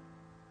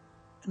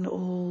and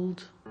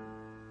old,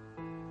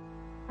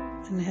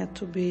 and had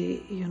to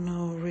be,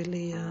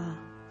 really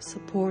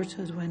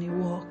supported when he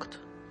walked.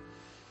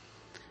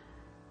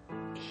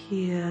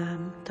 He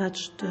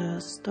touched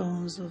the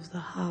stones of the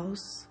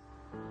house,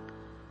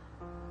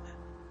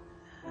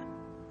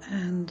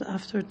 and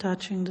after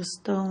touching the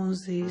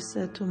stones, he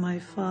said to my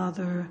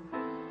father,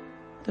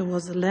 there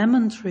was a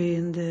lemon tree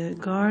in the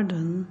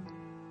garden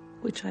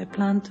which I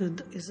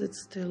planted. Is it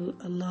still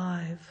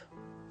alive?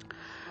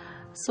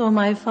 So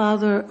my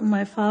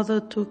father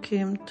took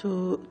him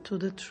to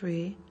the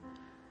tree,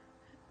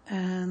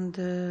 and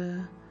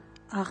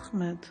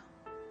Ahmed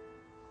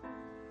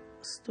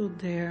stood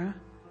there.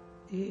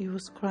 He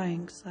was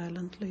crying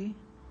silently,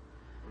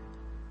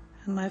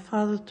 and my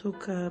father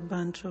took a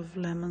bunch of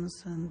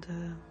lemons and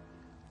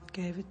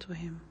gave it to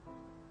him.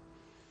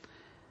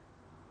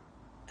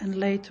 And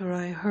later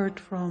I heard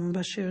from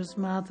Bashir's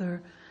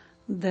mother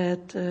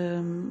that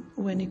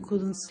when he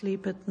couldn't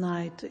sleep at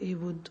night, he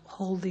would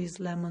hold these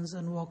lemons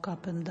and walk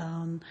up and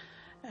down,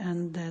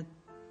 and that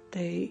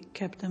they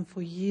kept them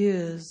for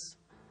years.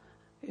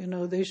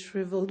 They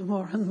shriveled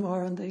more and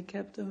more, and they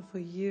kept them for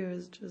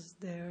years just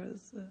there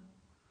as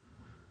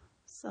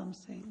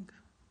something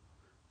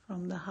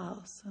from the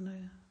house and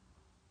a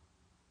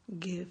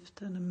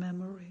gift and a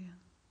memory.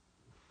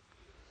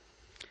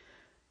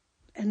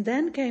 And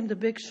then came the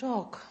big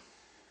shock.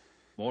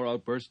 More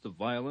outbursts of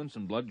violence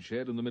and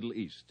bloodshed in the Middle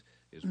East.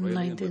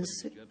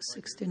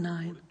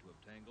 1969.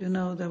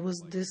 There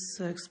was this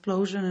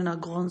explosion in a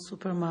Agron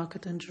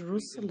supermarket in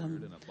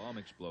Jerusalem. A bomb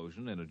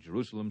explosion in a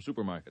Jerusalem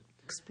supermarket.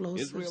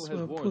 Explosives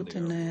were put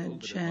in a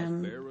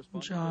jam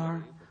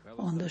jar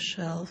on the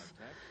shelf,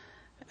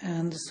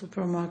 and the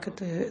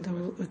supermarket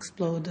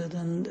exploded,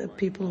 and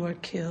people were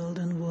killed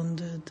and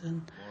wounded.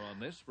 And more on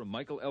this from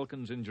Michael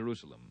Elkins in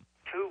Jerusalem.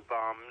 2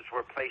 bombs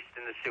were placed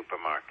in the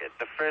supermarket.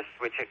 The first,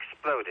 which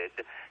exploded,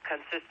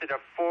 consisted of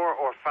 4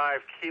 or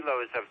 5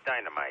 kilos of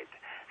dynamite.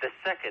 The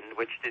second,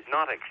 which did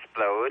not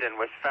explode and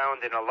was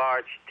found in a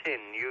large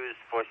tin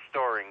used for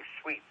storing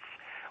sweets,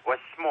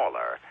 was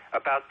smaller,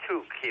 about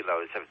 2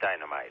 kilos of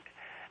dynamite.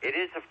 It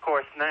is, of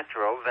course,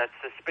 natural that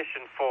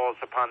suspicion falls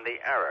upon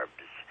the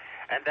Arabs,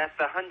 and that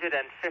the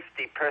 150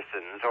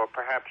 persons, or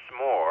perhaps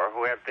more,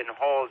 who have been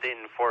hauled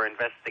in for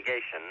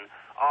investigation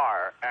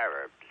are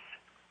Arabs.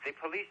 The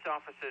police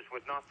officers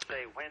would not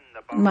say when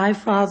the bomb... My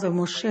father,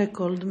 Moshe,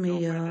 called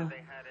me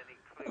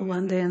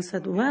one day and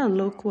said, well,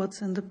 look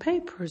what's in the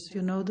papers.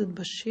 You know that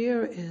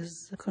Bashir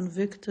is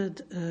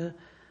convicted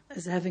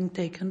as having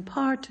taken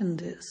part in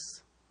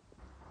this.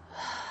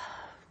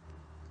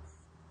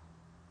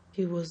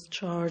 He was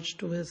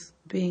charged with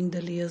being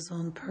the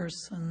liaison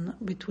person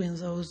between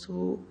those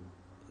who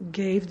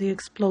gave the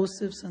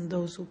explosives and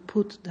those who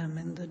put them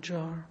in the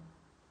jar.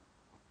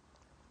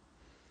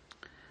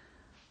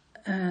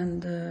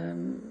 And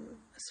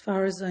as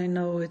far as I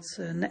know, it's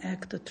an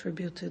act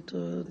attributed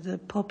to the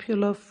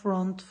Popular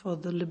Front for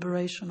the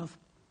Liberation of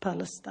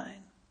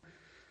Palestine.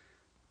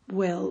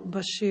 Well,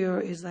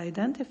 Bashir is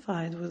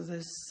identified with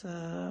this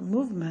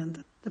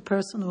movement. The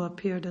person who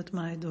appeared at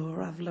my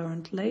door, I've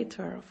learned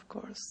later, of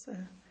course,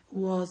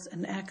 was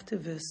an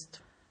activist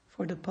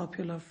for the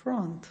Popular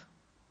Front.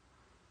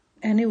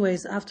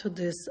 Anyways, after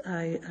this,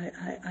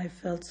 I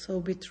felt so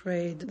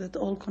betrayed that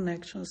all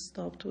connections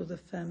stopped with the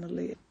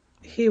family.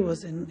 He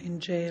was in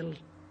jail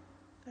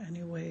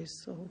anyway,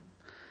 so...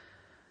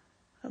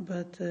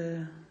 But,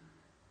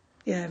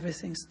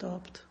 everything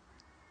stopped.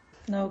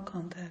 No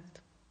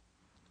contact.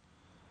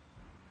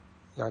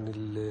 يعني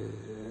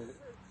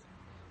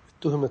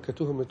التهمة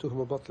كتهمة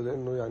تهمة باطلة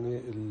لأنه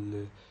يعني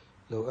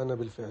لو أنا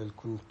بالفعل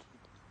كنت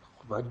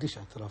ما عنديش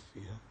اعتراف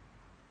فيها.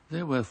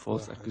 They were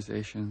false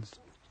accusations,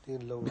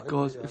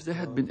 because if they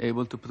had been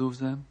able to prove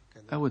them,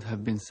 I would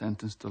have been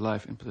sentenced to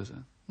life in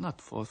prison,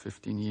 not for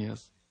 15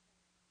 years.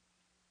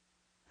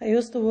 I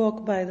used to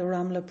walk by the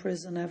Ramleh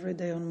prison every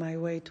day on my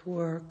way to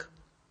work.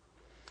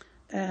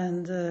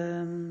 And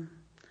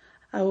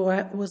I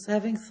was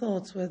having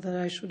thoughts whether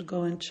I should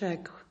go and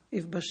check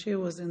if Bashir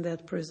was in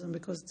that prison,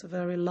 because it's a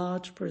very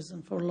large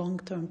prison for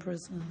long-term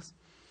prisoners.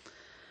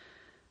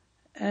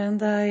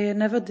 And I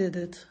never did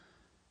it.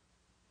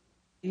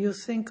 You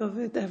think of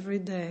it every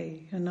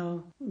day, you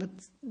know. But,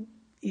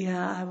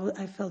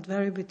 I felt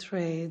very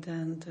betrayed,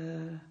 and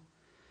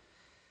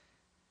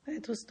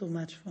it was too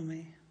much for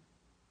me.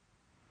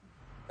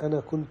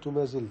 أنا كنت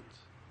ما زلت.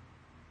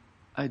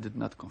 I did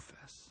not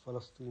confess,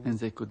 and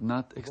they could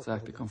not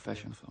extract a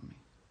confession from me.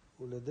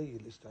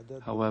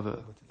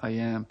 However, I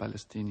am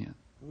Palestinian.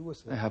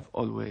 I have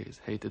always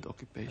hated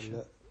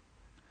occupation.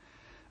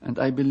 And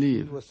I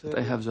believe that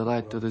I have the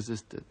right to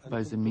resist it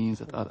by the means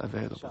that are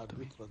available to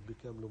me.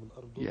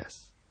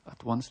 Yes,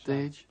 at one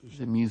stage,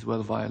 the means were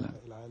violent.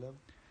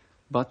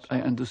 But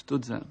I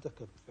understood them.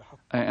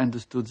 I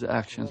understood the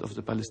actions of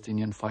the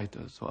Palestinian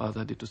fighters who are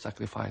ready to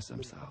sacrifice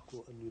themselves.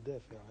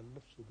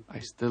 I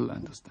still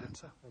understand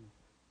them.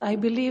 I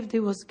believed he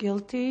was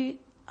guilty.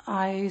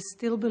 I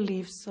still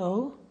believe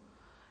so.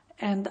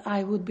 And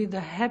I would be the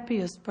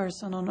happiest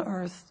person on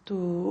earth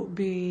to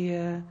be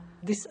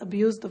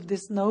disabused of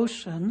this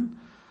notion.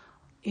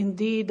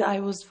 Indeed, I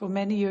was for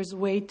many years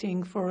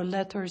waiting for a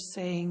letter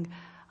saying,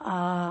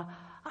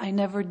 I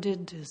never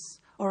did this,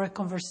 or a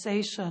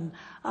conversation.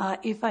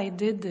 If I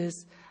did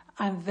this,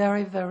 I'm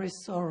very, very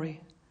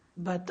sorry.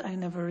 But I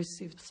never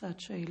received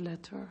such a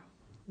letter.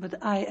 But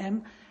I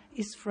am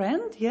his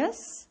friend,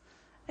 yes?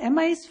 Am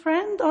I his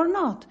friend or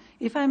not?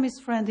 If I'm his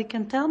friend, he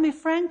can tell me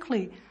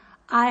frankly,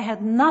 I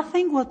had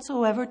nothing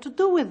whatsoever to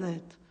do with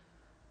it.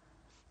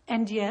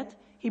 And yet,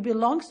 he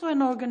belongs to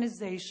an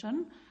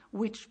organization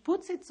which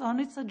puts it on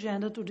its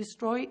agenda to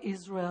destroy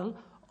Israel,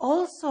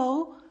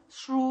 also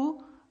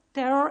through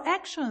terror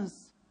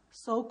actions,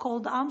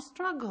 so-called armed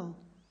struggle.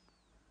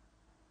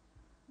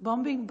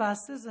 Bombing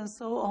buses and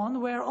so on,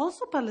 where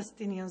also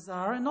Palestinians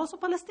are, and also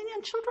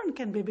Palestinian children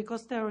can be,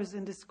 because terror is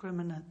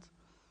indiscriminate.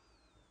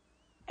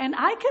 And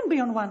I can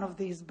be on one of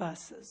these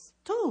buses,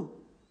 too.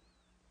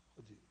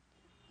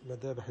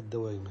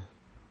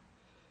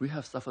 We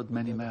have suffered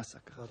many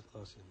massacres.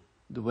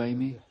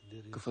 Duwaimi,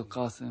 Kufr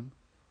Qasim,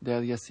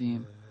 Deir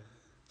Yassin,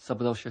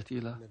 Sabra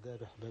al-Shatila.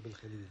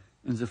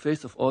 In the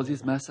face of all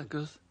these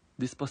massacres,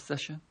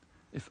 dispossession,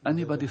 if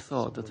anybody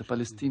thought that the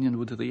Palestinian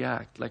would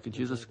react like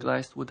Jesus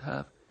Christ would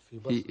have,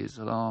 he is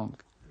wrong.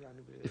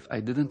 If I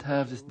didn't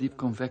have this deep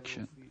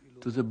conviction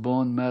to the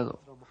bone marrow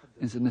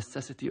in the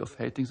necessity of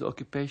hating the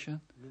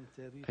occupation,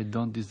 I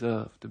don't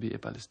deserve to be a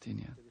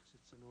Palestinian.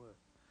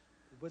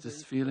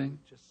 This feeling,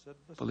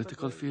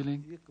 political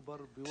feeling,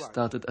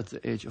 started at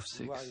the age of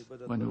 6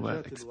 when we were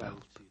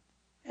expelled.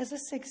 As a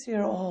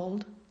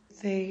 6-year-old,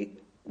 they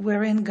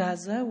were in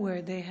Gaza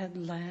where they had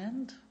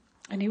land,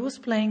 and he was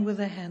playing with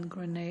a hand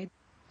grenade.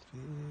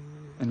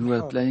 And we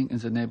were playing in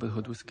the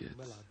neighborhood with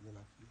kids,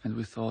 and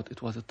we thought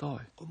it was a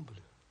toy.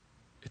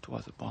 It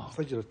was a bomb.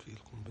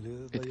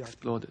 It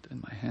exploded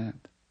in my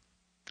hand.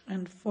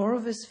 And 4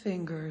 of his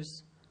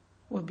fingers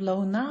were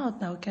blown out.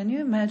 Now, can you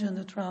imagine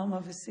the trauma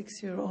of a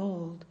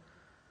 6-year-old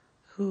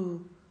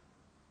who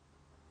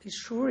is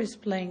sure is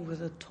playing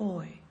with a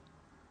toy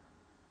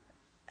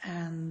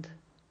and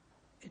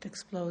it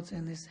explodes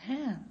in his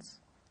hands?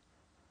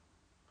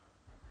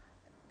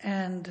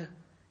 And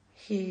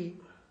he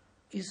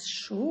is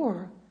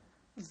sure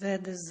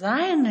that the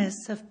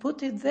Zionists have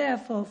put it there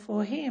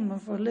for him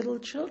and for little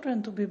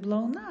children to be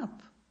blown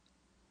up.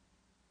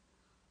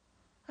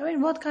 I mean,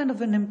 what kind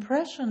of an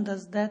impression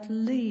does that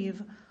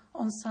leave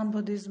on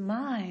somebody's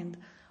mind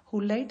who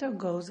later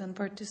goes and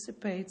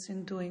participates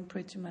in doing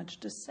pretty much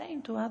the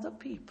same to other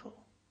people?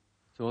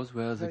 Those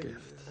were the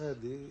gifts,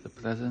 the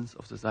presence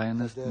of the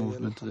Zionist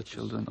movement to the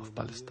children of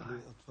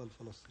Palestine.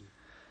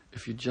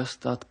 If you just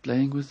start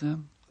playing with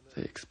them,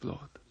 they explode.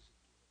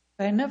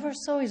 I never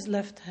saw his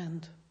left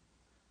hand.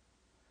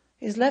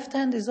 His left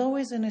hand is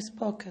always in his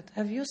pocket.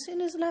 Have you seen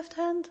his left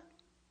hand?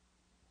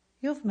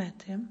 You've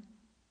met him.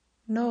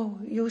 No,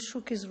 you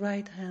shook his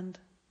right hand.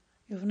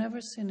 You've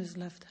never seen his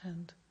left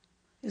hand.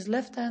 His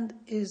left hand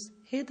is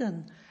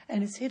hidden,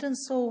 and it's hidden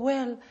so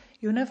well,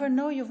 you never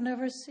know, you've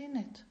never seen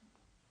it.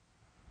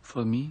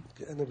 For me,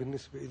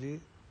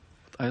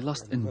 what I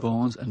lost in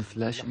bones and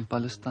flesh in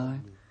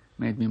Palestine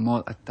made me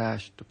more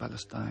attached to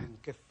Palestine.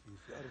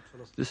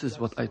 This is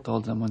what I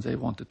told them when they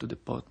wanted to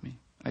deport me.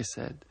 I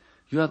said,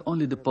 you are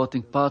only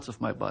deporting parts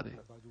of my body,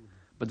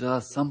 but there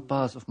are some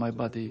parts of my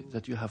body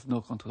that you have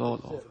no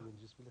control over.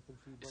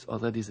 It's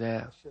already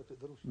there,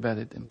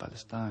 buried in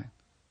Palestine,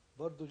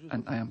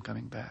 and I am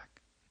coming back.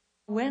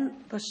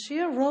 When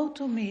Bashir wrote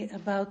to me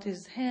about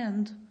his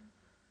hand,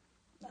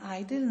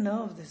 I didn't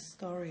know of this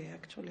story,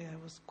 actually. I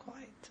was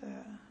quite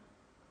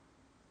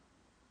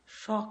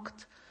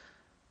shocked.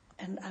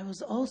 And I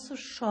was also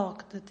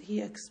shocked that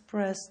he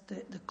expressed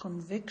the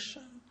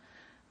conviction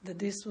that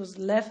this was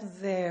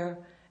left there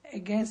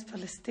against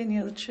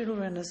Palestinian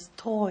children as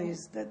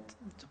toys that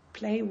to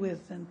play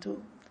with and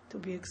to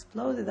be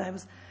exploded.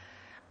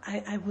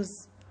 I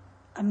was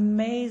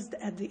amazed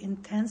at the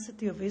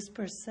intensity of his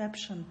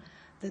perception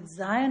that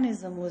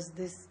Zionism was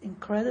this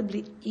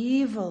incredibly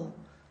evil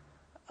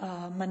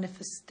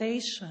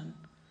manifestation,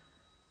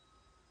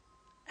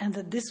 and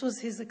that this was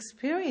his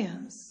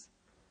experience.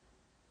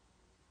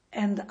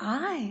 And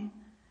I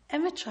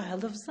am a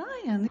child of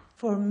Zion.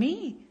 For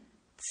me,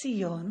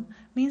 Zion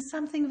means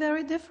something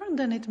very different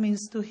than it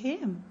means to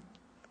him.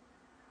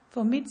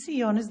 For me,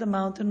 Zion is the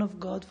mountain of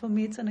God. For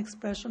me, it's an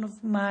expression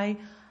of my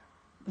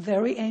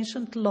very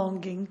ancient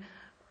longing.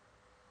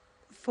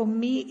 For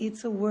me,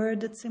 it's a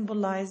word that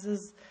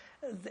symbolizes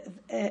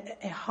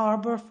a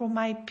harbor for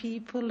my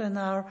people and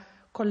our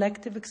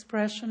collective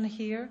expression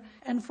here.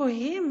 And for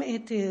him,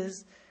 it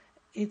is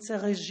It's a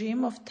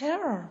regime of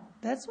terror.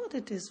 That's what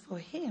it is for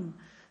him.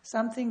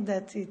 Something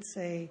that it's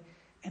an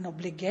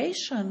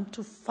obligation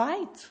to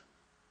fight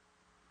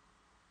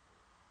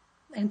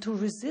and to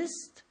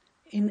resist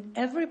in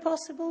every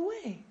possible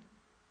way.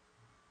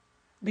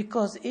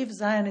 Because if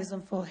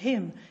Zionism for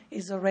him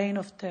is a reign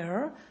of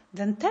terror,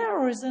 then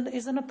terror is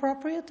an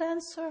appropriate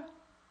answer.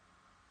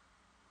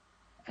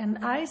 And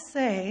I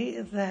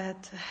say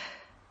that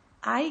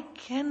I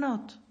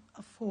cannot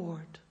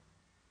afford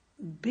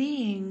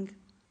being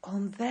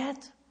on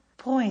that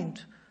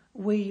point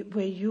where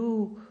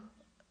you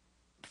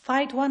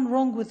fight one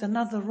wrong with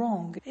another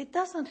wrong. It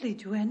doesn't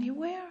lead you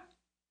anywhere.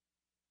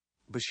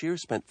 Bashir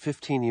spent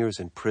 15 years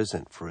in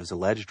prison for his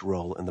alleged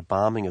role in the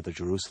bombing of the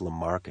Jerusalem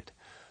market.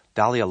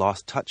 Dalia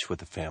lost touch with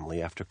the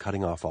family after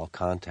cutting off all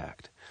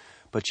contact,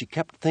 but she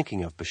kept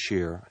thinking of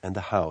Bashir and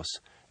the house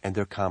and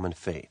their common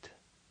fate.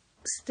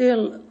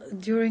 Still,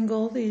 during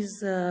all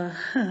these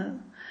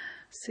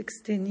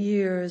 16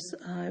 years,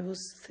 I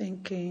was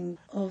thinking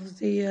of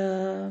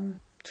the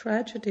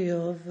tragedy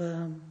of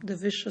the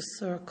vicious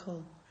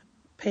circle.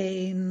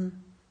 Pain,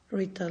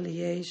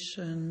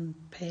 retaliation,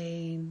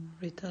 pain,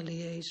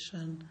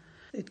 retaliation.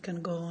 It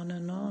can go on.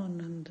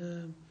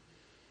 And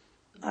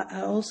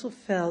I also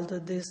felt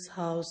that this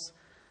house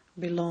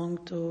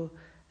belonged to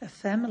a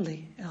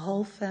family, a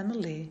whole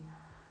family,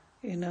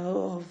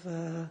 of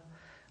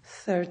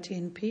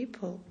 13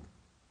 people.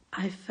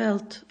 I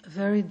felt a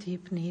very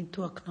deep need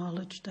to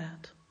acknowledge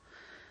that.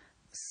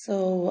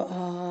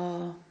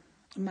 So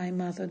my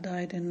mother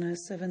died in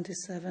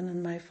 77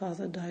 and my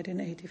father died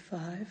in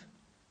 85.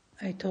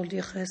 I told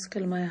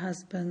Yecheskel, my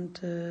husband,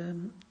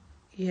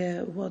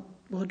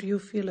 what do you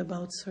feel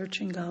about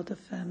searching out a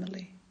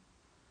family?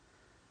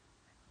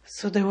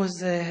 So there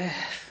was a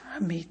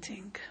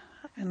meeting,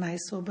 and I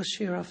saw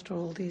Bashir after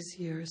all these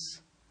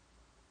years.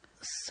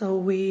 So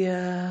we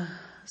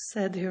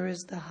said, here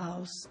is the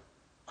house.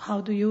 How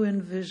do you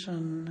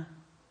envision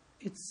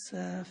its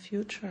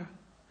future?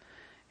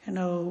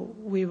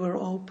 We were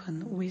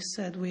open. We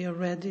said we are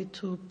ready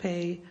to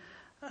pay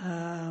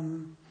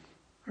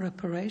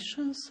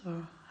reparations,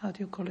 or how do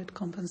you call it,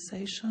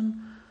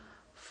 compensation,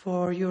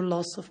 for your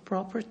loss of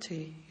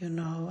property,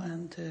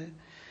 and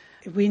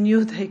we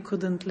knew they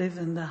couldn't live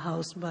in the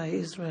house by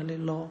Israeli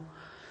law.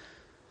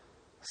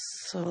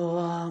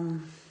 So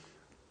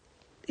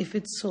if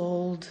it's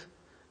sold,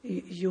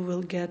 you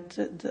will get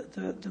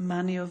the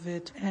money of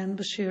it. And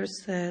Bashir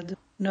said,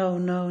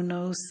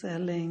 no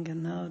selling,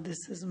 and no,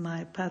 this is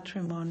my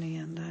patrimony,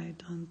 and I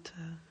don't...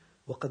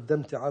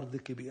 وقدمت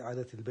عرضك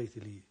بإعادة البيت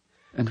لي.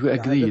 And we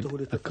agreed,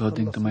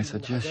 according to my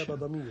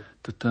suggestion,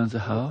 to turn the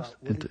house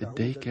into a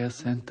daycare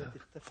center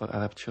for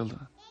Arab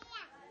children.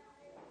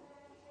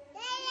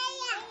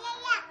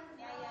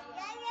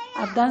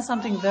 I've done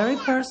something very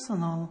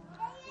personal.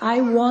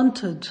 I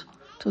wanted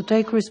to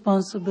take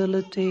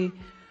responsibility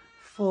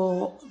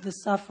for the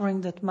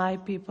suffering that my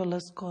people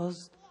has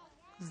caused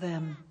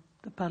them,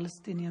 the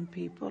Palestinian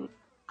people.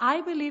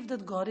 I believe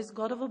that God is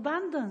God of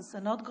abundance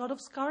and not God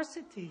of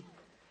scarcity.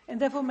 And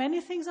therefore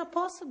many things are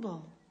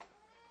possible.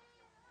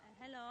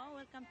 Hello,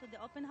 welcome to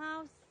the open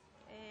house.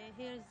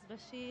 Here's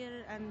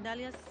Bashir and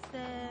Dalia's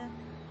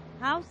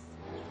house.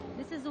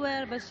 This is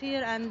where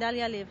Bashir and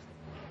Dalia lived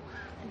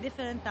at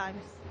different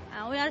times.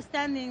 We are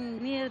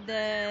standing near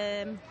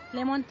the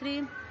lemon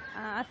tree.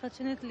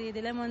 Unfortunately,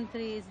 the lemon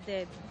tree is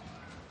dead.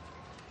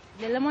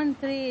 The lemon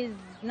tree is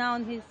now,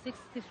 he's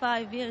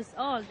 65 years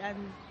old and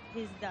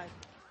he's died.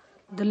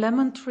 The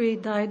lemon tree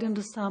died in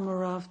the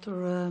summer after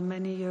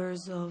many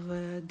years of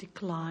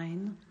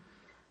decline.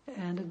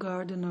 And the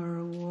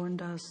gardener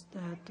warned us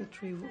that the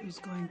tree is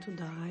going to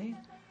die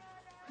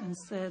and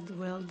said,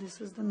 well, this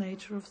is the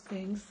nature of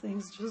things.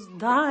 Things just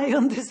die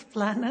on this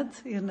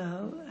planet,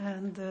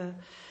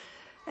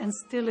 and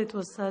still it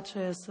was such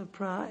a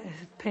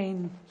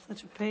pain.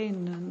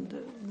 And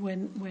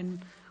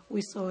when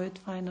we saw it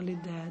finally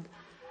dead,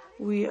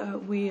 we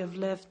have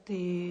left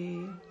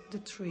the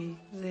tree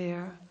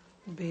there,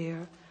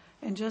 bare.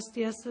 And just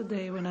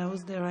yesterday when I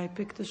was there, I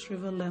picked a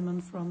shriveled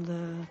lemon from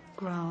the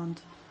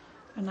ground.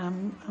 And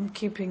I'm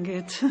keeping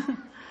it.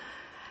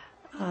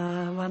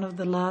 One of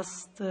the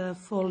last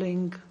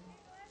falling,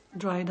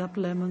 dried up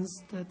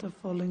lemons that are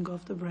falling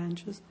off the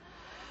branches.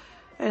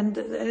 And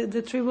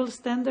the tree will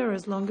stand there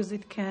as long as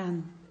it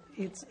can.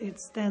 It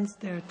stands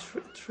there.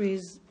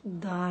 Trees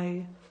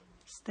die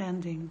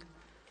standing.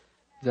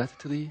 That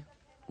tree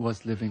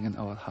was living in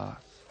our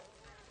hearts.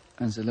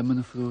 And the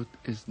lemon fruit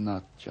is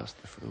not just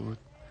a fruit.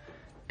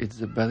 It's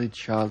the buried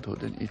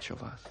childhood in each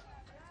of us.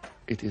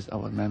 It is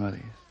our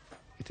memories.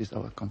 It is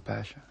our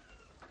compassion.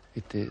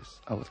 It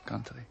is our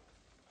country.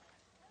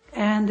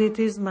 And it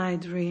is my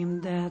dream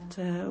that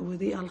with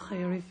the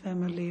Al-Khayri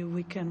family,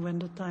 we can, when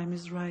the time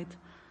is right,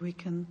 we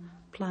can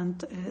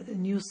plant a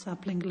new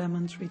sapling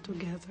lemon tree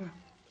together.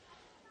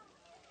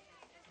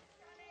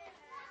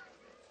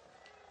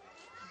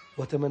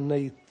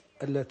 وتمنيت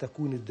ألا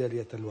تكون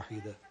الدالية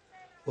الوحيدة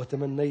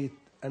وتمنيت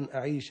أن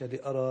أعيش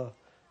لأرى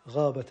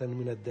غابة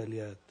من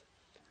الداليات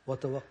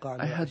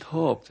I had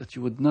hoped that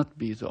you would not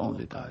be the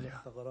only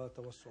dahlia.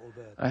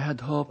 I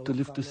had hoped to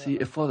live to see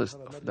a forest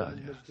of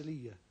dahlias.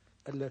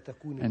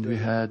 And we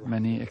had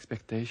many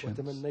expectations.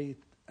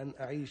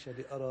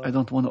 I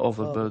don't want to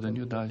overburden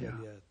you, Dahlia.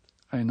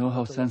 I know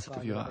how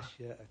sensitive you are.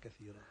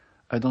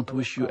 I don't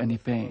wish you any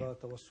pain.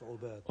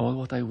 All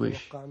what I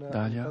wish,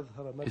 Dahlia,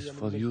 is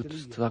for you to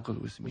struggle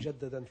with me,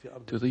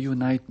 to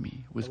reunite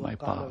me with my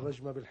palm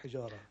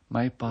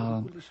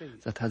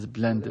that has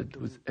blended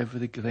with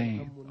every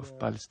grain of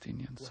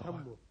Palestinian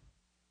soil.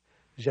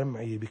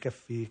 جمعي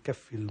بكفي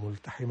كفي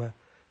الملتحمة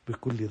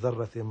بكل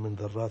ذرة من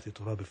ذرات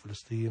تراب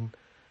فلسطين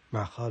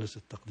مع خالص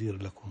التقدير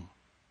لكم.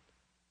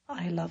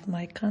 I love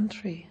my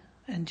country,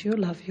 and you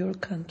love your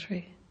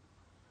country.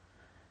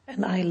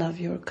 And I love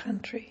your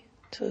country,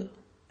 too.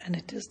 And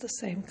it is the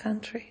same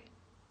country.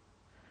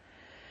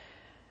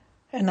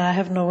 And I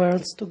have nowhere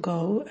else to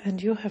go,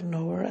 and you have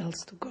nowhere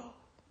else to go.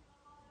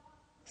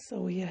 So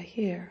we are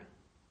here.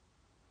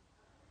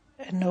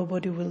 And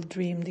nobody will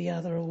dream the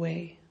other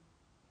way.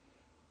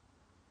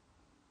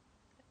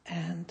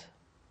 And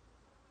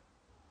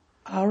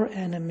our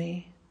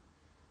enemy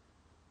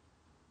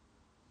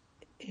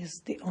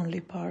is the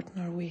only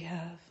partner we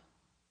have.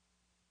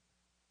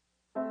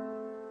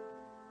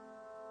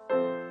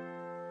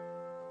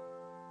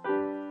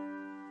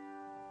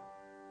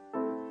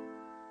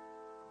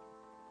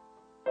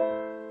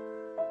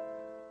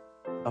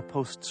 A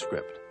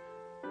postscript.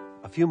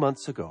 A few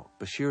months ago,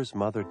 Bashir's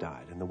mother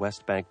died in the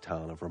West Bank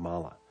town of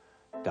Ramallah.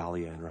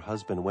 Dahlia and her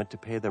husband went to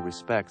pay their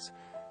respects.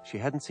 She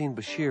hadn't seen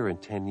Bashir in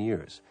 10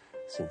 years,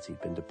 since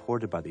he'd been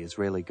deported by the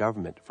Israeli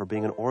government for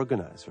being an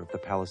organizer of the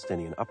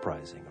Palestinian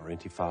uprising, or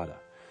Intifada.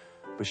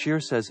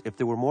 Bashir says if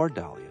there were more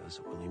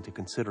Dahlias willing to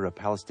consider a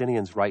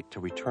Palestinian's right to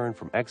return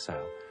from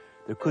exile,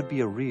 there could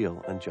be a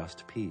real and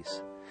just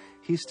peace.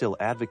 He still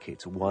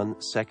advocates one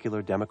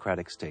secular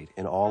democratic state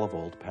in all of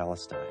old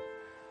Palestine.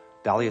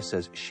 Dahlia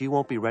says she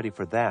won't be ready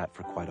for that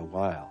for quite a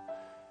while,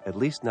 at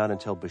least not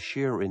until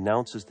Bashir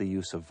renounces the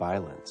use of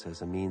violence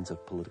as a means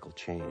of political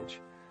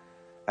change.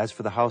 As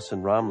for the house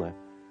in Ramleh,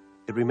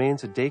 it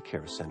remains a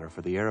daycare center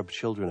for the Arab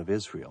children of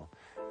Israel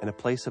and a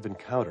place of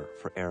encounter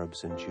for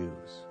Arabs and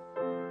Jews.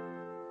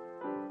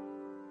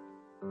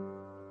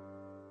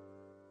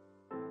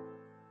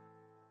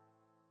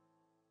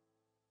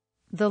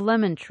 The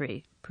Lemon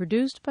Tree,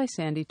 produced by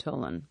Sandy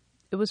Tolan.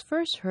 It was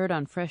first heard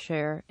on Fresh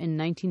Air in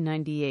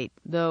 1998,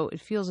 though it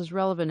feels as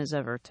relevant as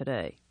ever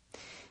today.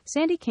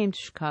 Sandy came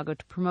to Chicago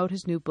to promote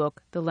his new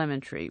book, The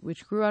Lemon Tree,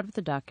 which grew out of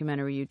the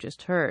documentary you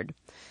just heard.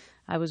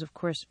 I was, of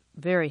course,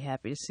 very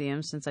happy to see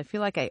him, since I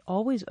feel like I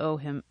always owe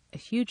him a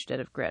huge debt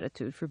of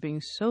gratitude for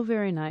being so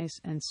very nice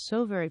and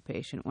so very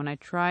patient when I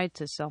tried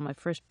to sell my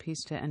first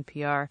piece to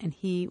NPR, and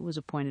he was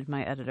appointed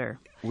my editor.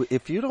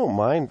 If you don't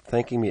mind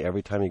thanking me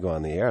every time you go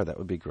on the air, that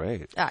would be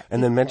great.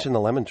 And then mention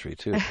the lemon tree,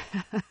 too.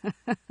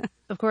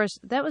 Of course,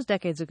 that was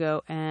decades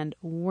ago, and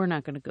we're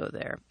not going to go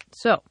there.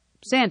 So,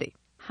 Sandy,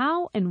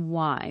 how and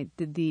why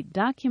did the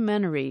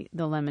documentary,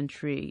 The Lemon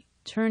Tree,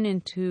 turn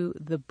into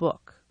the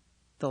book,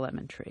 The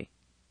Lemon Tree?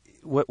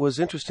 What was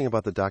interesting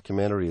about the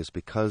documentary is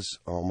because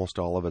almost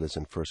all of it is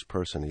in first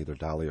person, either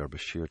Dahlia or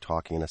Bashir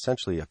talking, and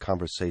essentially a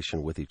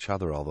conversation with each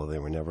other, although they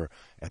were never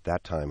at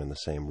that time in the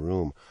same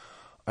room.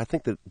 I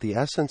think that the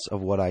essence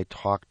of what I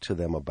talked to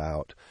them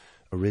about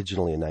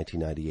originally in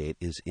 1998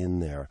 is in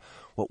there.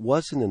 What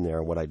wasn't in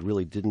there, what I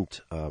really didn't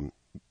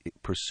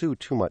pursue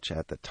too much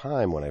at the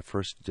time when I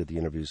first did the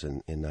interviews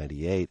in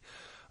 98,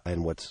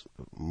 and what's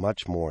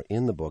much more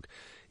in the book,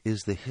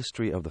 is the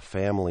history of the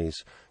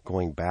families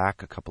going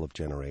back a couple of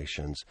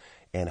generations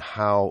and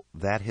how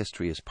that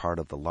history is part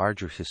of the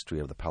larger history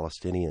of the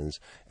Palestinians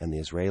and the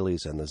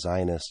Israelis and the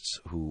Zionists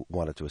who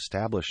wanted to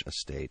establish a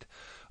state,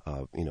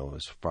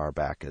 as far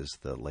back as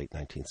the late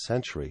 19th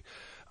century.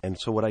 And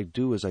so what I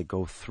do is I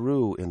go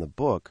through in the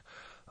book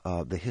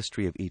the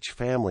history of each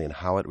family and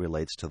how it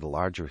relates to the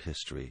larger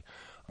history.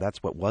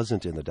 That's what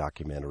wasn't in the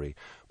documentary,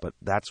 but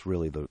that's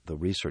really the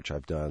research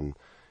I've done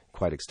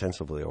quite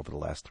extensively over the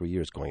last 3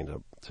 years,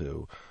 going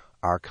to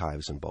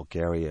archives in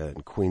Bulgaria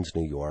and Queens,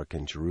 New York,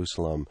 and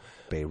Jerusalem,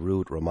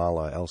 Beirut,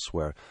 Ramallah,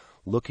 elsewhere,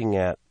 looking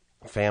at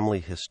family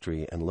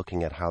history and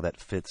looking at how that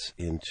fits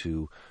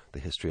into the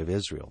history of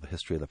Israel, the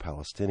history of the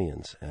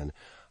Palestinians, and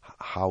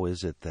how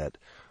is it that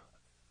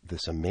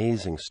this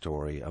amazing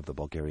story of the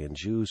Bulgarian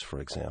Jews, for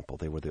example,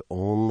 they were the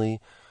only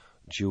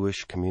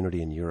Jewish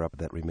community in Europe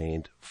that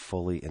remained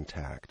fully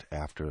intact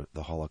after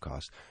the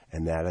Holocaust,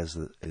 and that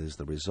is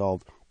the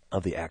result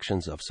of the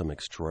actions of some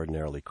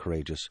extraordinarily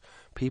courageous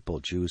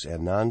people, Jews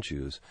and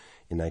non-Jews,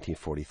 in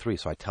 1943.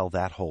 So I tell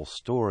that whole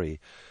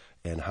story,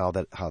 and how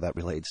that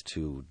relates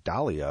to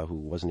Dahlia, who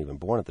wasn't even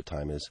born at the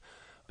time, is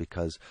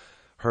because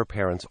her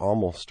parents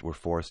almost were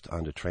forced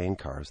onto train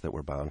cars that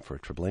were bound for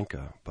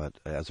Treblinka, but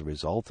as a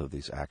result of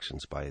these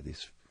actions by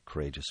these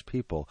courageous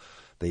people,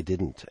 they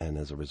didn't, and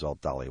as a result,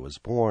 Dahlia was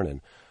born,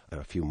 and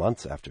a few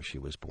months after she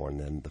was born,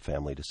 then the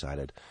family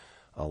decided,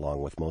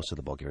 along with most of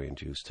the Bulgarian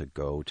Jews, to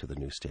go to the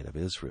new state of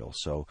Israel.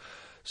 So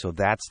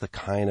that's the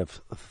kind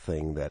of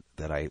thing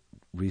that I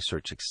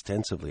research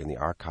extensively in the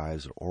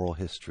archives of oral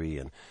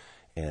history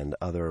and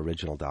other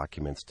original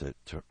documents to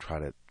try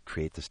to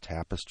create this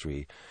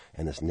tapestry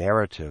and this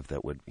narrative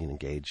that would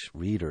engage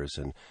readers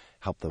and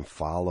help them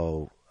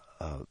follow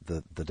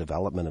the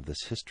development of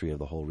this history of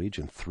the whole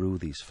region through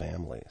these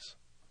families.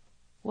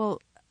 Well,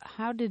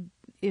 how did,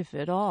 if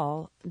at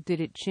all, did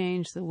it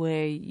change the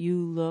way you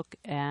look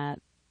at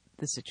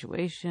the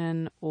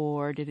situation,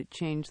 or did it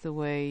change the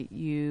way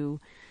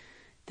you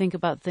think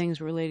about things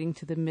relating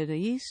to the Middle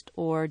East,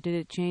 or did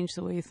it change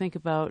the way you think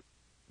about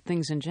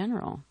things in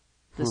general,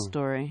 this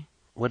story?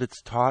 What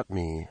it's taught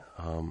me,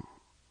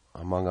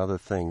 among other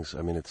things,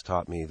 it's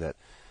taught me that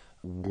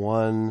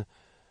one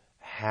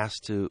has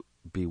to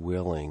be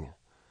willing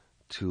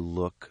to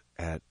look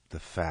at the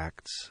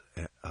facts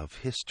of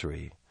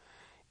history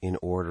in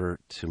order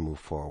to move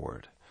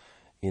forward.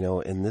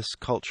 In this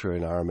culture,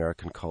 in our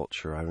American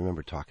culture, I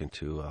remember talking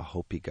to a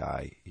Hopi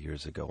guy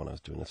years ago when I was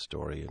doing a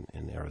story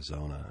in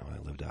Arizona when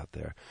I lived out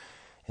there.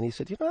 And he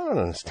said, I don't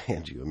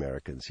understand you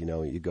Americans.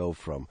 You go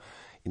from,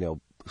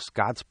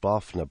 Scotts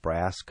Bluff,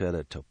 Nebraska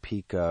to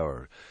Topeka,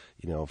 or,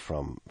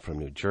 from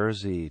New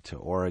Jersey to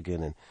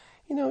Oregon, and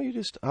you're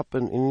just up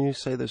and you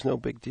say there's no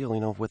big deal.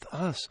 With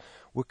us,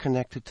 we're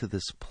connected to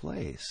this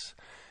place.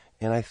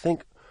 And I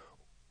think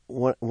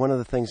one of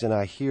the things, and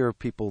I hear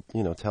people,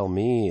 tell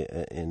me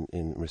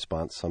in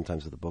response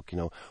sometimes to the book,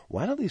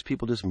 why don't these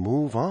people just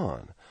move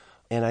on?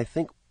 And I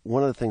think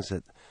one of the things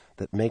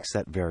that makes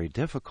that very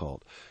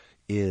difficult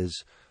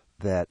is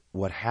that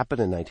what happened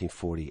in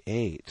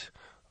 1948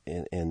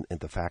 and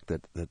the fact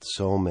that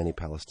so many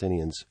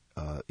Palestinians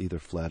either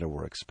fled or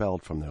were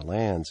expelled from their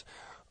lands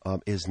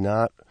is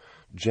not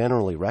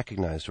generally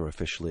recognized or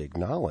officially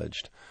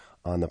acknowledged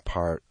on the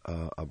part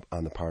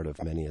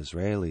of many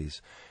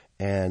Israelis,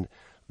 and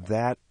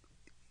that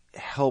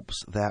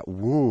helps that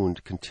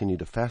wound continue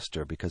to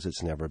fester because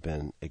it's never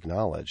been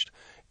acknowledged.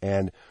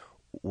 And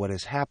what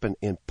has happened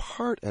in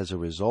part as a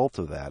result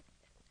of that,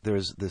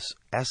 there's this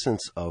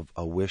essence of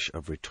a wish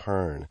of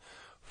return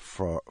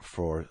for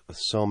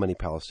so many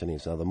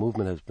Palestinians. Now, the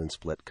movement has been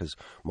split because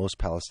most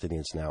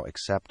Palestinians now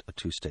accept a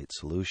two-state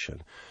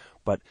solution.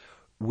 But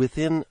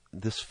within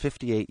this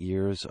 58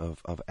 years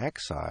of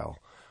exile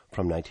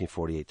from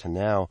 1948 to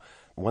now,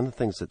 one of the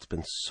things that's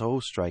been so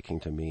striking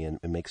to me and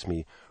it makes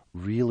me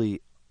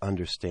really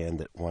understand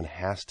that one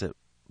has to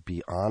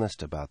be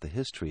honest about the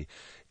history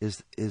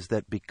is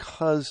that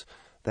because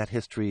that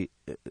history,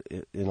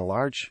 in a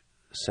large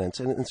sense,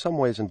 and in some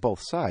ways in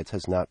both sides,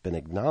 has not been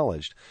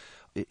acknowledged,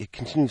 it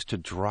continues to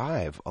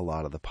drive a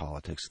lot of the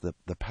politics.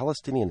 The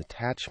Palestinian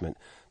attachment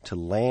to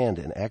land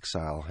in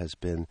exile has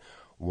been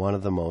one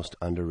of the most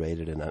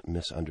underrated and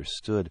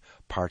misunderstood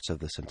parts of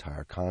this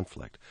entire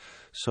conflict.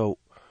 So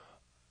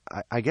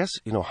I guess,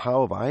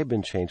 how have I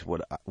been changed?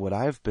 What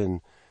I've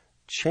been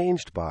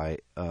changed by,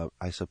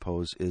 I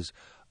suppose, is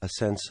a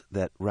sense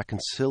that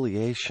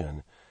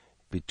reconciliation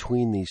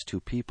between these two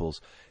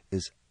peoples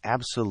is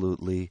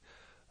absolutely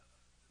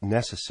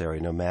necessary,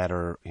 no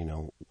matter,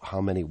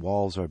 how many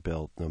walls are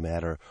built, no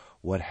matter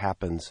what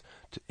happens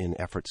in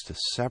efforts to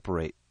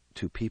separate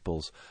two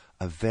peoples.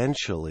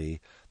 Eventually,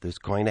 there's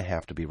going to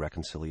have to be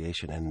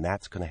reconciliation, and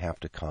that's going to have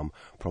to come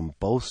from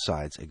both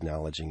sides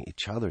acknowledging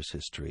each other's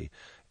history.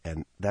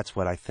 And that's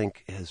what I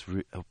think is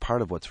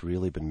part of what's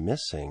really been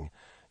missing.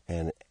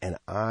 And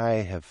I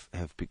have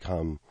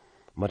become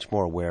much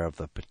more aware of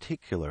the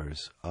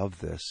particulars of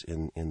this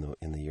in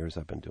the years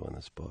I've been doing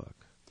this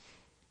book.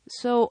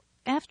 So,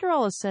 after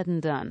all is said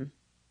and done,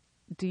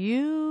 do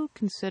you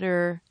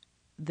consider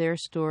their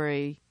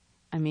story,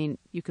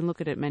 you can look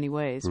at it many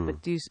ways,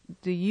 but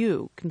do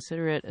you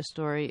consider it a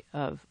story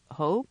of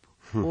hope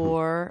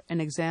or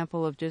an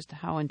example of just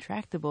how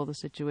intractable the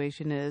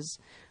situation is,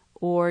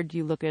 or do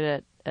you look at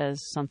it as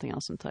something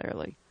else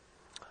entirely?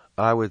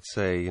 I would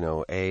say,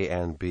 A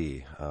and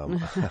B.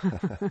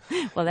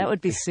 Well, that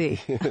would be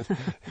C.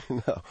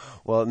 No.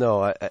 Well,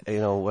 no.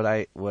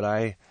 What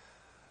I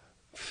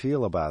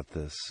feel about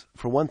this,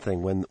 for one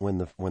thing, when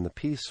the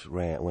piece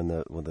ran, when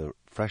the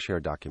Fresh Air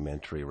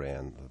documentary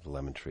ran, the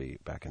Lemon Tree,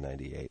 back in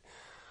 '98,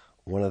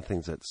 one of the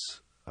things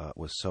that's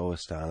was so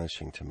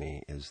astonishing to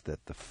me is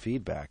that the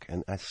feedback,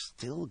 and I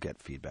still get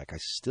feedback. I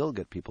still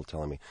get people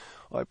telling me,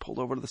 "Oh, I pulled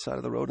over to the side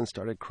of the road and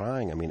started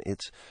crying."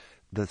 It's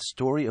the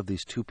story of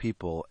these two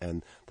people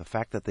and the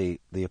fact that they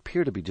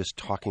appear to be just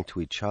talking to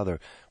each other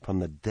from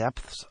the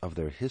depths of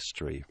their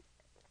history.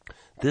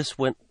 This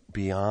went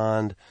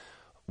beyond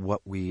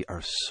what we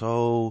are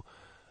so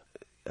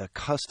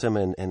accustomed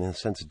and in a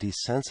sense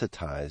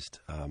desensitized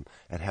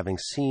at having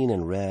seen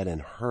and read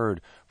and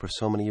heard for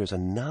so many years.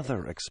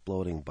 Another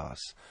exploding bus,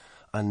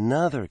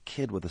 another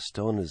kid with a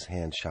stone in his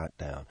hand shot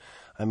down.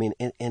 And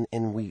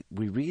we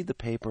read the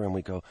paper and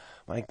we go,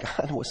 my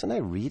God, wasn't I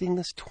reading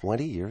this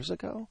 20 years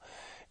ago?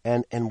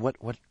 And what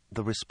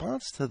the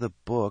response to the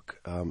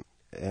book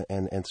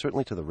and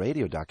certainly to the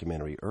radio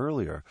documentary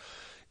earlier,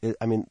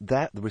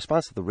 the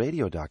response to the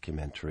radio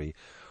documentary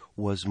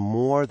was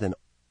more than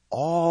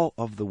all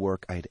of the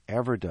work I'd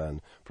ever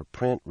done for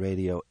print,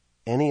 radio,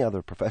 any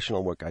other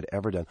professional work I'd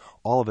ever done,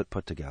 all of it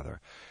put together.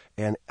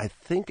 And I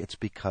think it's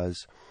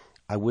because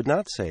I would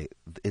not say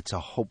it's a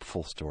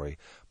hopeful story,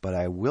 but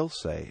I will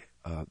say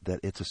that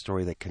it's a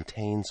story that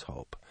contains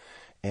hope.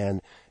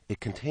 And it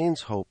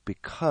contains hope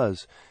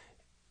because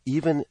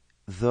even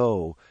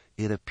though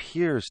it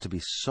appears to be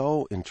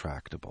so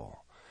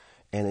intractable,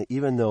 and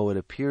even though it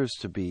appears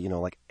to be,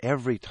 like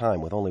every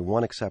time, with only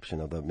one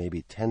exception of the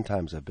maybe 10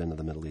 times I've been to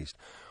the Middle East,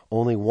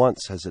 only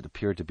once has it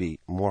appeared to be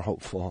more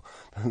hopeful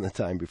than the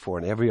time before,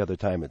 and every other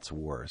time it's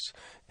worse.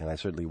 And I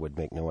certainly would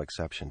make no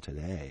exception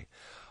today.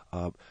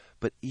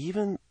 But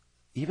even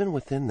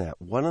within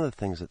that, one of the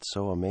things that's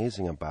so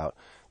amazing about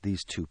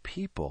these two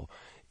people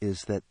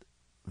is that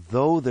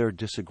though their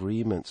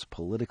disagreements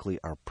politically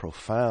are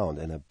profound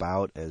and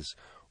about as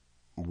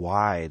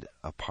wide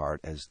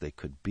apart as they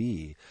could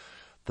be,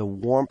 the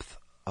warmth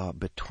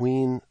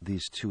between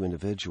these two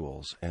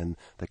individuals and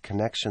the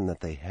connection that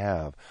they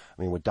have.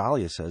 I mean, what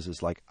Dalia says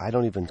is like, I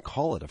don't even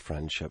call it a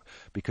friendship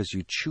because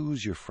you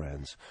choose your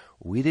friends.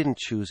 We didn't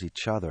choose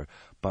each other,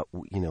 but,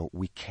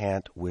 we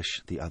can't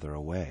wish the other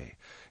away.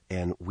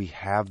 And we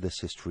have this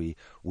history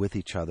with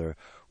each other,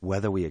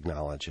 whether we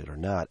acknowledge it or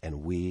not.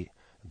 And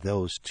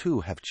those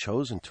two have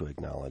chosen to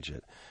acknowledge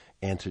it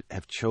and to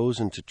have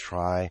chosen to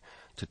try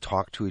to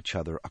talk to each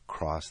other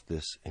across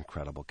this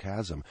incredible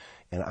chasm.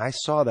 And I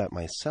saw that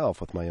myself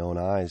with my own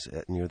eyes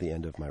near the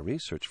end of my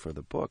research for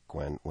the book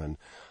when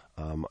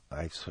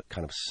I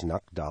kind of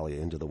snuck Dalia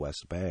into the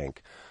West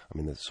Bank. I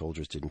mean, the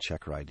soldiers didn't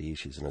check her ID.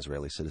 She's an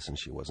Israeli citizen.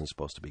 She wasn't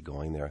supposed to be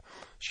going there.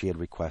 She had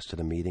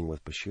requested a meeting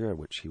with Bashir,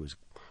 which he was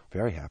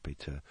very happy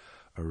to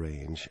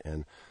arrange.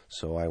 And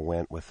so I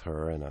went with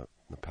her and a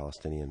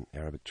Palestinian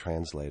Arabic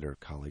translator,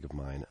 colleague of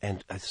mine.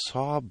 And I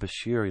saw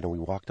Bashir, we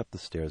walked up the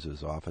stairs of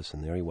his office,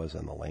 and there he was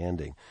on the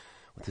landing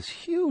with this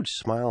huge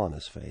smile on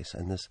his face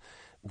and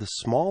the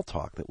small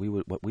talk that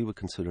what we would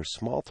consider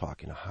small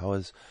talk. How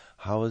is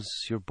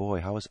your boy?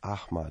 How is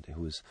Ahmad,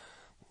 who is,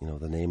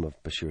 the name of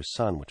Bashir's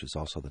son, which is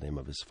also the name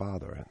of his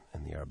father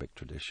in the Arabic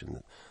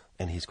tradition.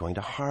 And he's going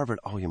to Harvard.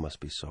 Oh, you must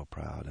be so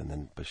proud. And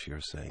then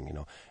Bashir saying,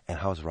 and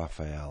how's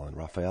Raphael? And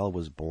Raphael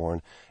was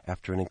born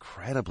after an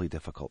incredibly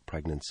difficult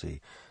pregnancy.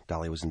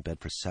 Dalia was in bed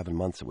for 7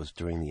 months. It was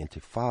during the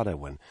Intifada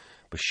when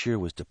Bashir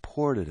was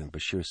deported, and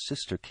Bashir's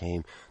sister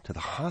came to the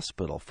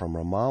hospital from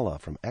Ramallah,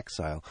 from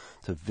exile,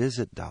 to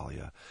visit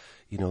Dalia.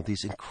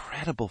 These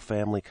incredible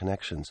family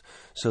connections,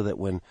 so that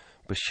when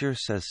Bashir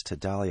says to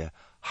Dalia,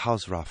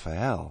 how's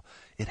Raphael?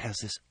 It has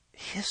this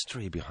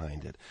history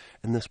behind it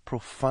and this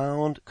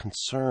profound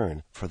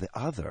concern for the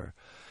other,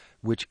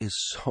 which is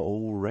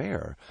so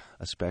rare,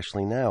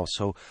 especially now.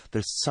 So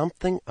there's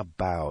something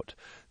about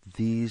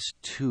these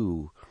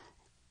two.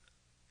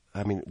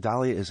 I mean,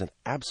 Dalia is an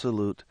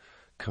absolute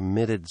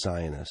committed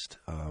Zionist.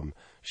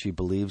 She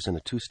believes in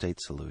a two-state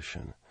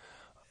solution.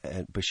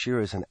 And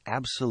Bashir is an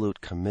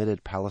absolute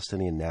committed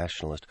Palestinian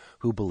nationalist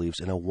who believes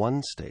in a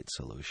one-state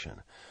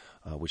solution,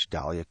 which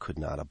Dalia could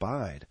not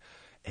abide.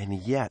 And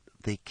yet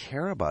they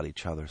care about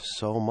each other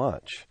so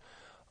much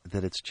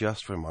that it's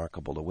just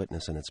remarkable to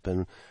witness. And it's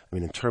been,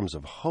 in terms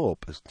of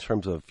hope, in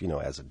terms of,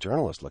 as a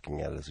journalist, looking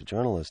at it as a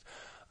journalist,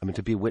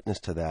 to be witness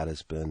to that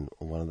has been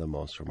one of the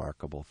most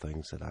remarkable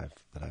things that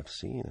I've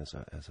seen as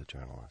a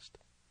journalist.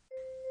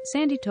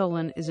 Sandy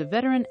Tolan is a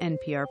veteran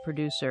NPR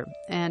producer,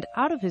 and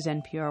out of his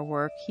NPR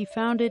work, he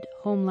founded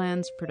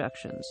Homelands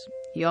Productions.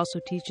 He also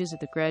teaches at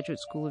the Graduate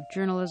School of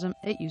Journalism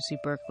at UC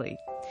Berkeley.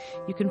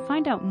 You can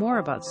find out more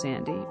about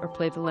Sandy or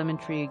play the Lemon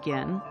Tree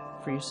again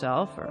for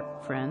yourself or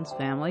friends,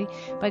 family,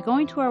 by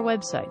going to our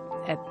website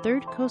at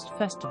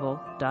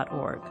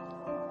thirdcoastfestival.org.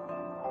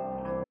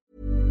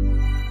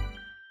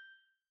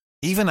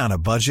 Even on a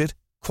budget,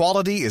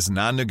 quality is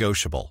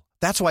non-negotiable.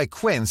 That's why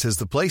Quince is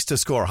the place to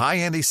score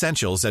high-end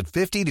essentials at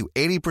 50 to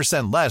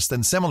 80% less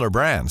than similar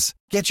brands.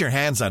 Get your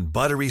hands on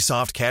buttery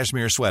soft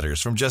cashmere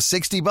sweaters from just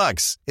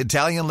 $60,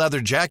 Italian leather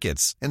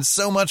jackets, and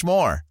so much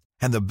more.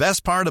 And the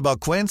best part about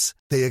Quince,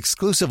 they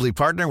exclusively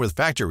partner with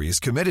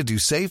factories committed to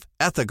safe,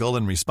 ethical,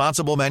 and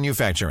responsible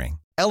manufacturing.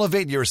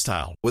 Elevate your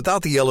style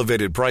without the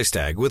elevated price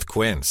tag with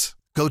Quince.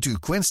 Go to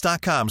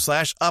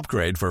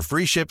quince.com/upgrade for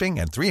free shipping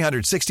and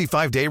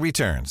 365-day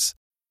returns.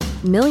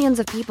 Millions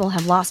of people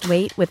have lost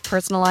weight with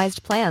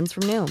personalized plans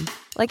from Noom.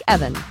 Like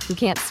Evan, who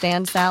can't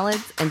stand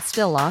salads and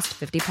still lost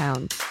 50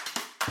 pounds.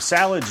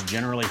 Salads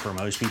generally for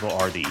most people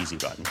are the easy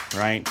button,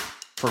 right?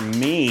 For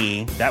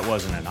me, that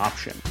wasn't an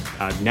option.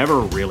 I never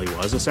really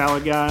was a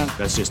salad guy.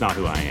 That's just not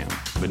who I am.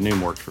 But Noom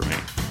worked for me.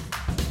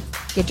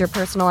 Get your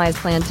personalized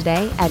plan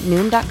today at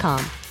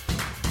Noom.com.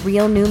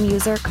 Real Noom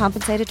user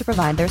compensated to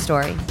provide their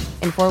story.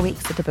 In 4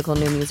 weeks, the typical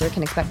Noom user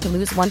can expect to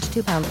lose 1 to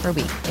 2 pounds per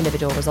week.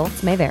 Individual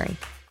results may vary.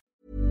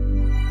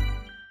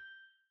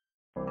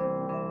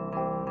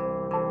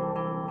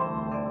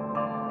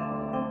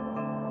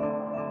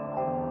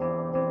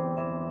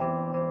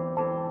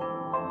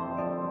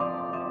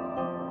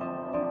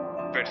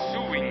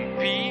 Pursuing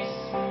peace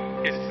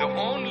is the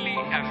only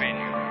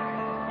avenue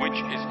which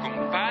is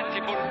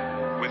compatible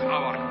with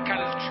our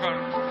culture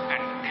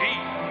and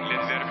creed.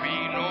 Let there be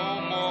no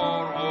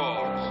more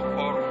wars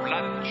or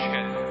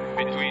bloodshed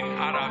between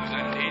Arabs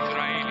and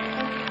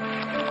Israelis.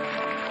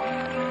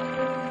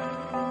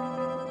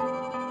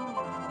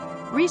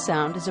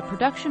 Resound is a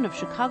production of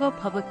Chicago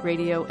Public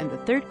Radio and the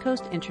Third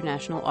Coast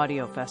International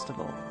Audio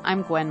Festival.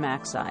 I'm Gwen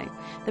Maxey.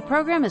 The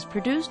program is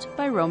produced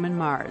by Roman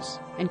Mars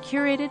and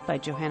curated by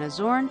Johanna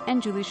Zorn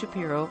and Julie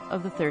Shapiro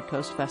of the Third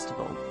Coast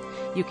Festival.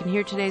 You can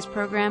hear today's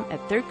program at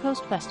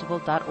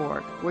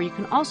thirdcoastfestival.org, where you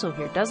can also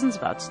hear dozens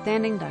of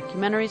outstanding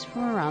documentaries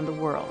from around the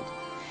world.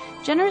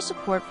 Generous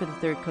support for the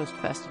Third Coast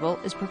Festival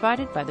is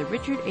provided by the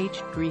Richard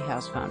H.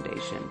 Driehaus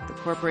Foundation, the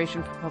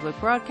Corporation for Public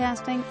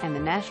Broadcasting, and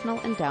the National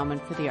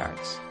Endowment for the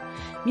Arts.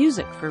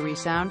 Music for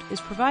Resound is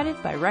provided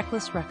by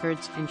Reckless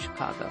Records in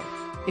Chicago.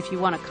 If you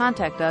want to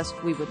contact us,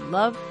 we would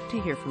love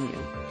to hear from you.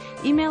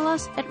 Email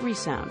us at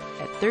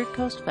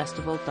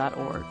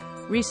resound@thirdcoastfestival.org.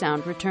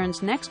 Resound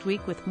returns next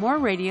week with more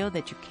radio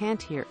that you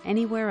can't hear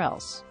anywhere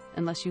else,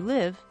 unless you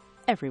live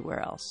everywhere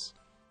else.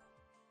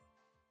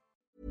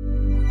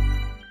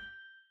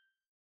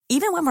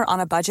 Even when we're on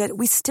a budget,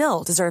 we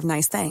still deserve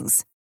nice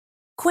things.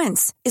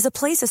 Quince is a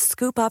place to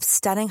scoop up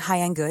stunning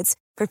high-end goods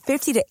for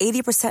 50 to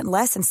 80%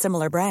 less than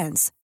similar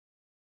brands.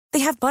 They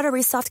have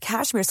buttery soft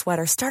cashmere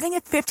sweaters starting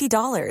at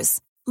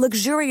 $50,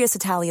 luxurious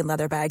Italian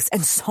leather bags,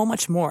 and so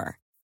much more.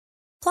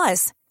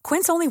 Plus,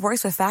 Quince only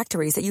works with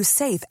factories that use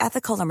safe,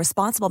 ethical, and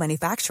responsible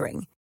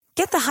manufacturing.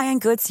 Get the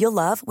high-end goods you'll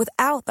love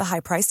without the high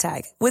price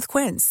tag with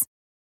Quince.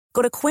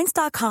 Go to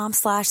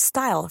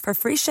quince.com/style for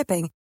free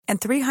shipping and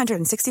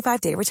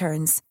 365-day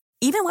returns.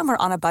 Even when we're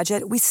on a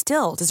budget, we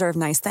still deserve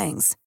nice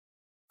things.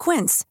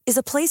 Quince is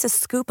a place to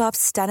scoop up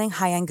stunning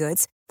high-end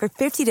goods for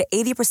 50 to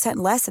 80%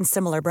 less than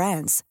similar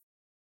brands.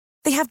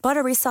 They have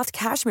buttery soft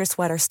cashmere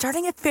sweaters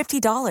starting at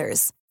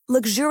 $50,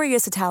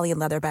 luxurious Italian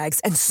leather bags,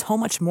 and so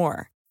much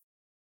more.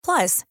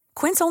 Plus,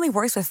 Quince only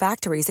works with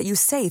factories that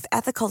use safe,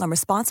 ethical, and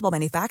responsible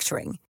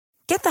manufacturing.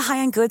 Get the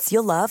high-end goods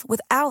you'll love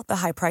without the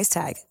high price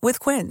tag with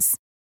Quince.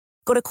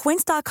 Go to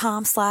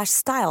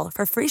quince.com/style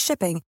for free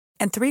shipping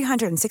and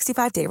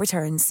 365-day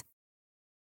returns.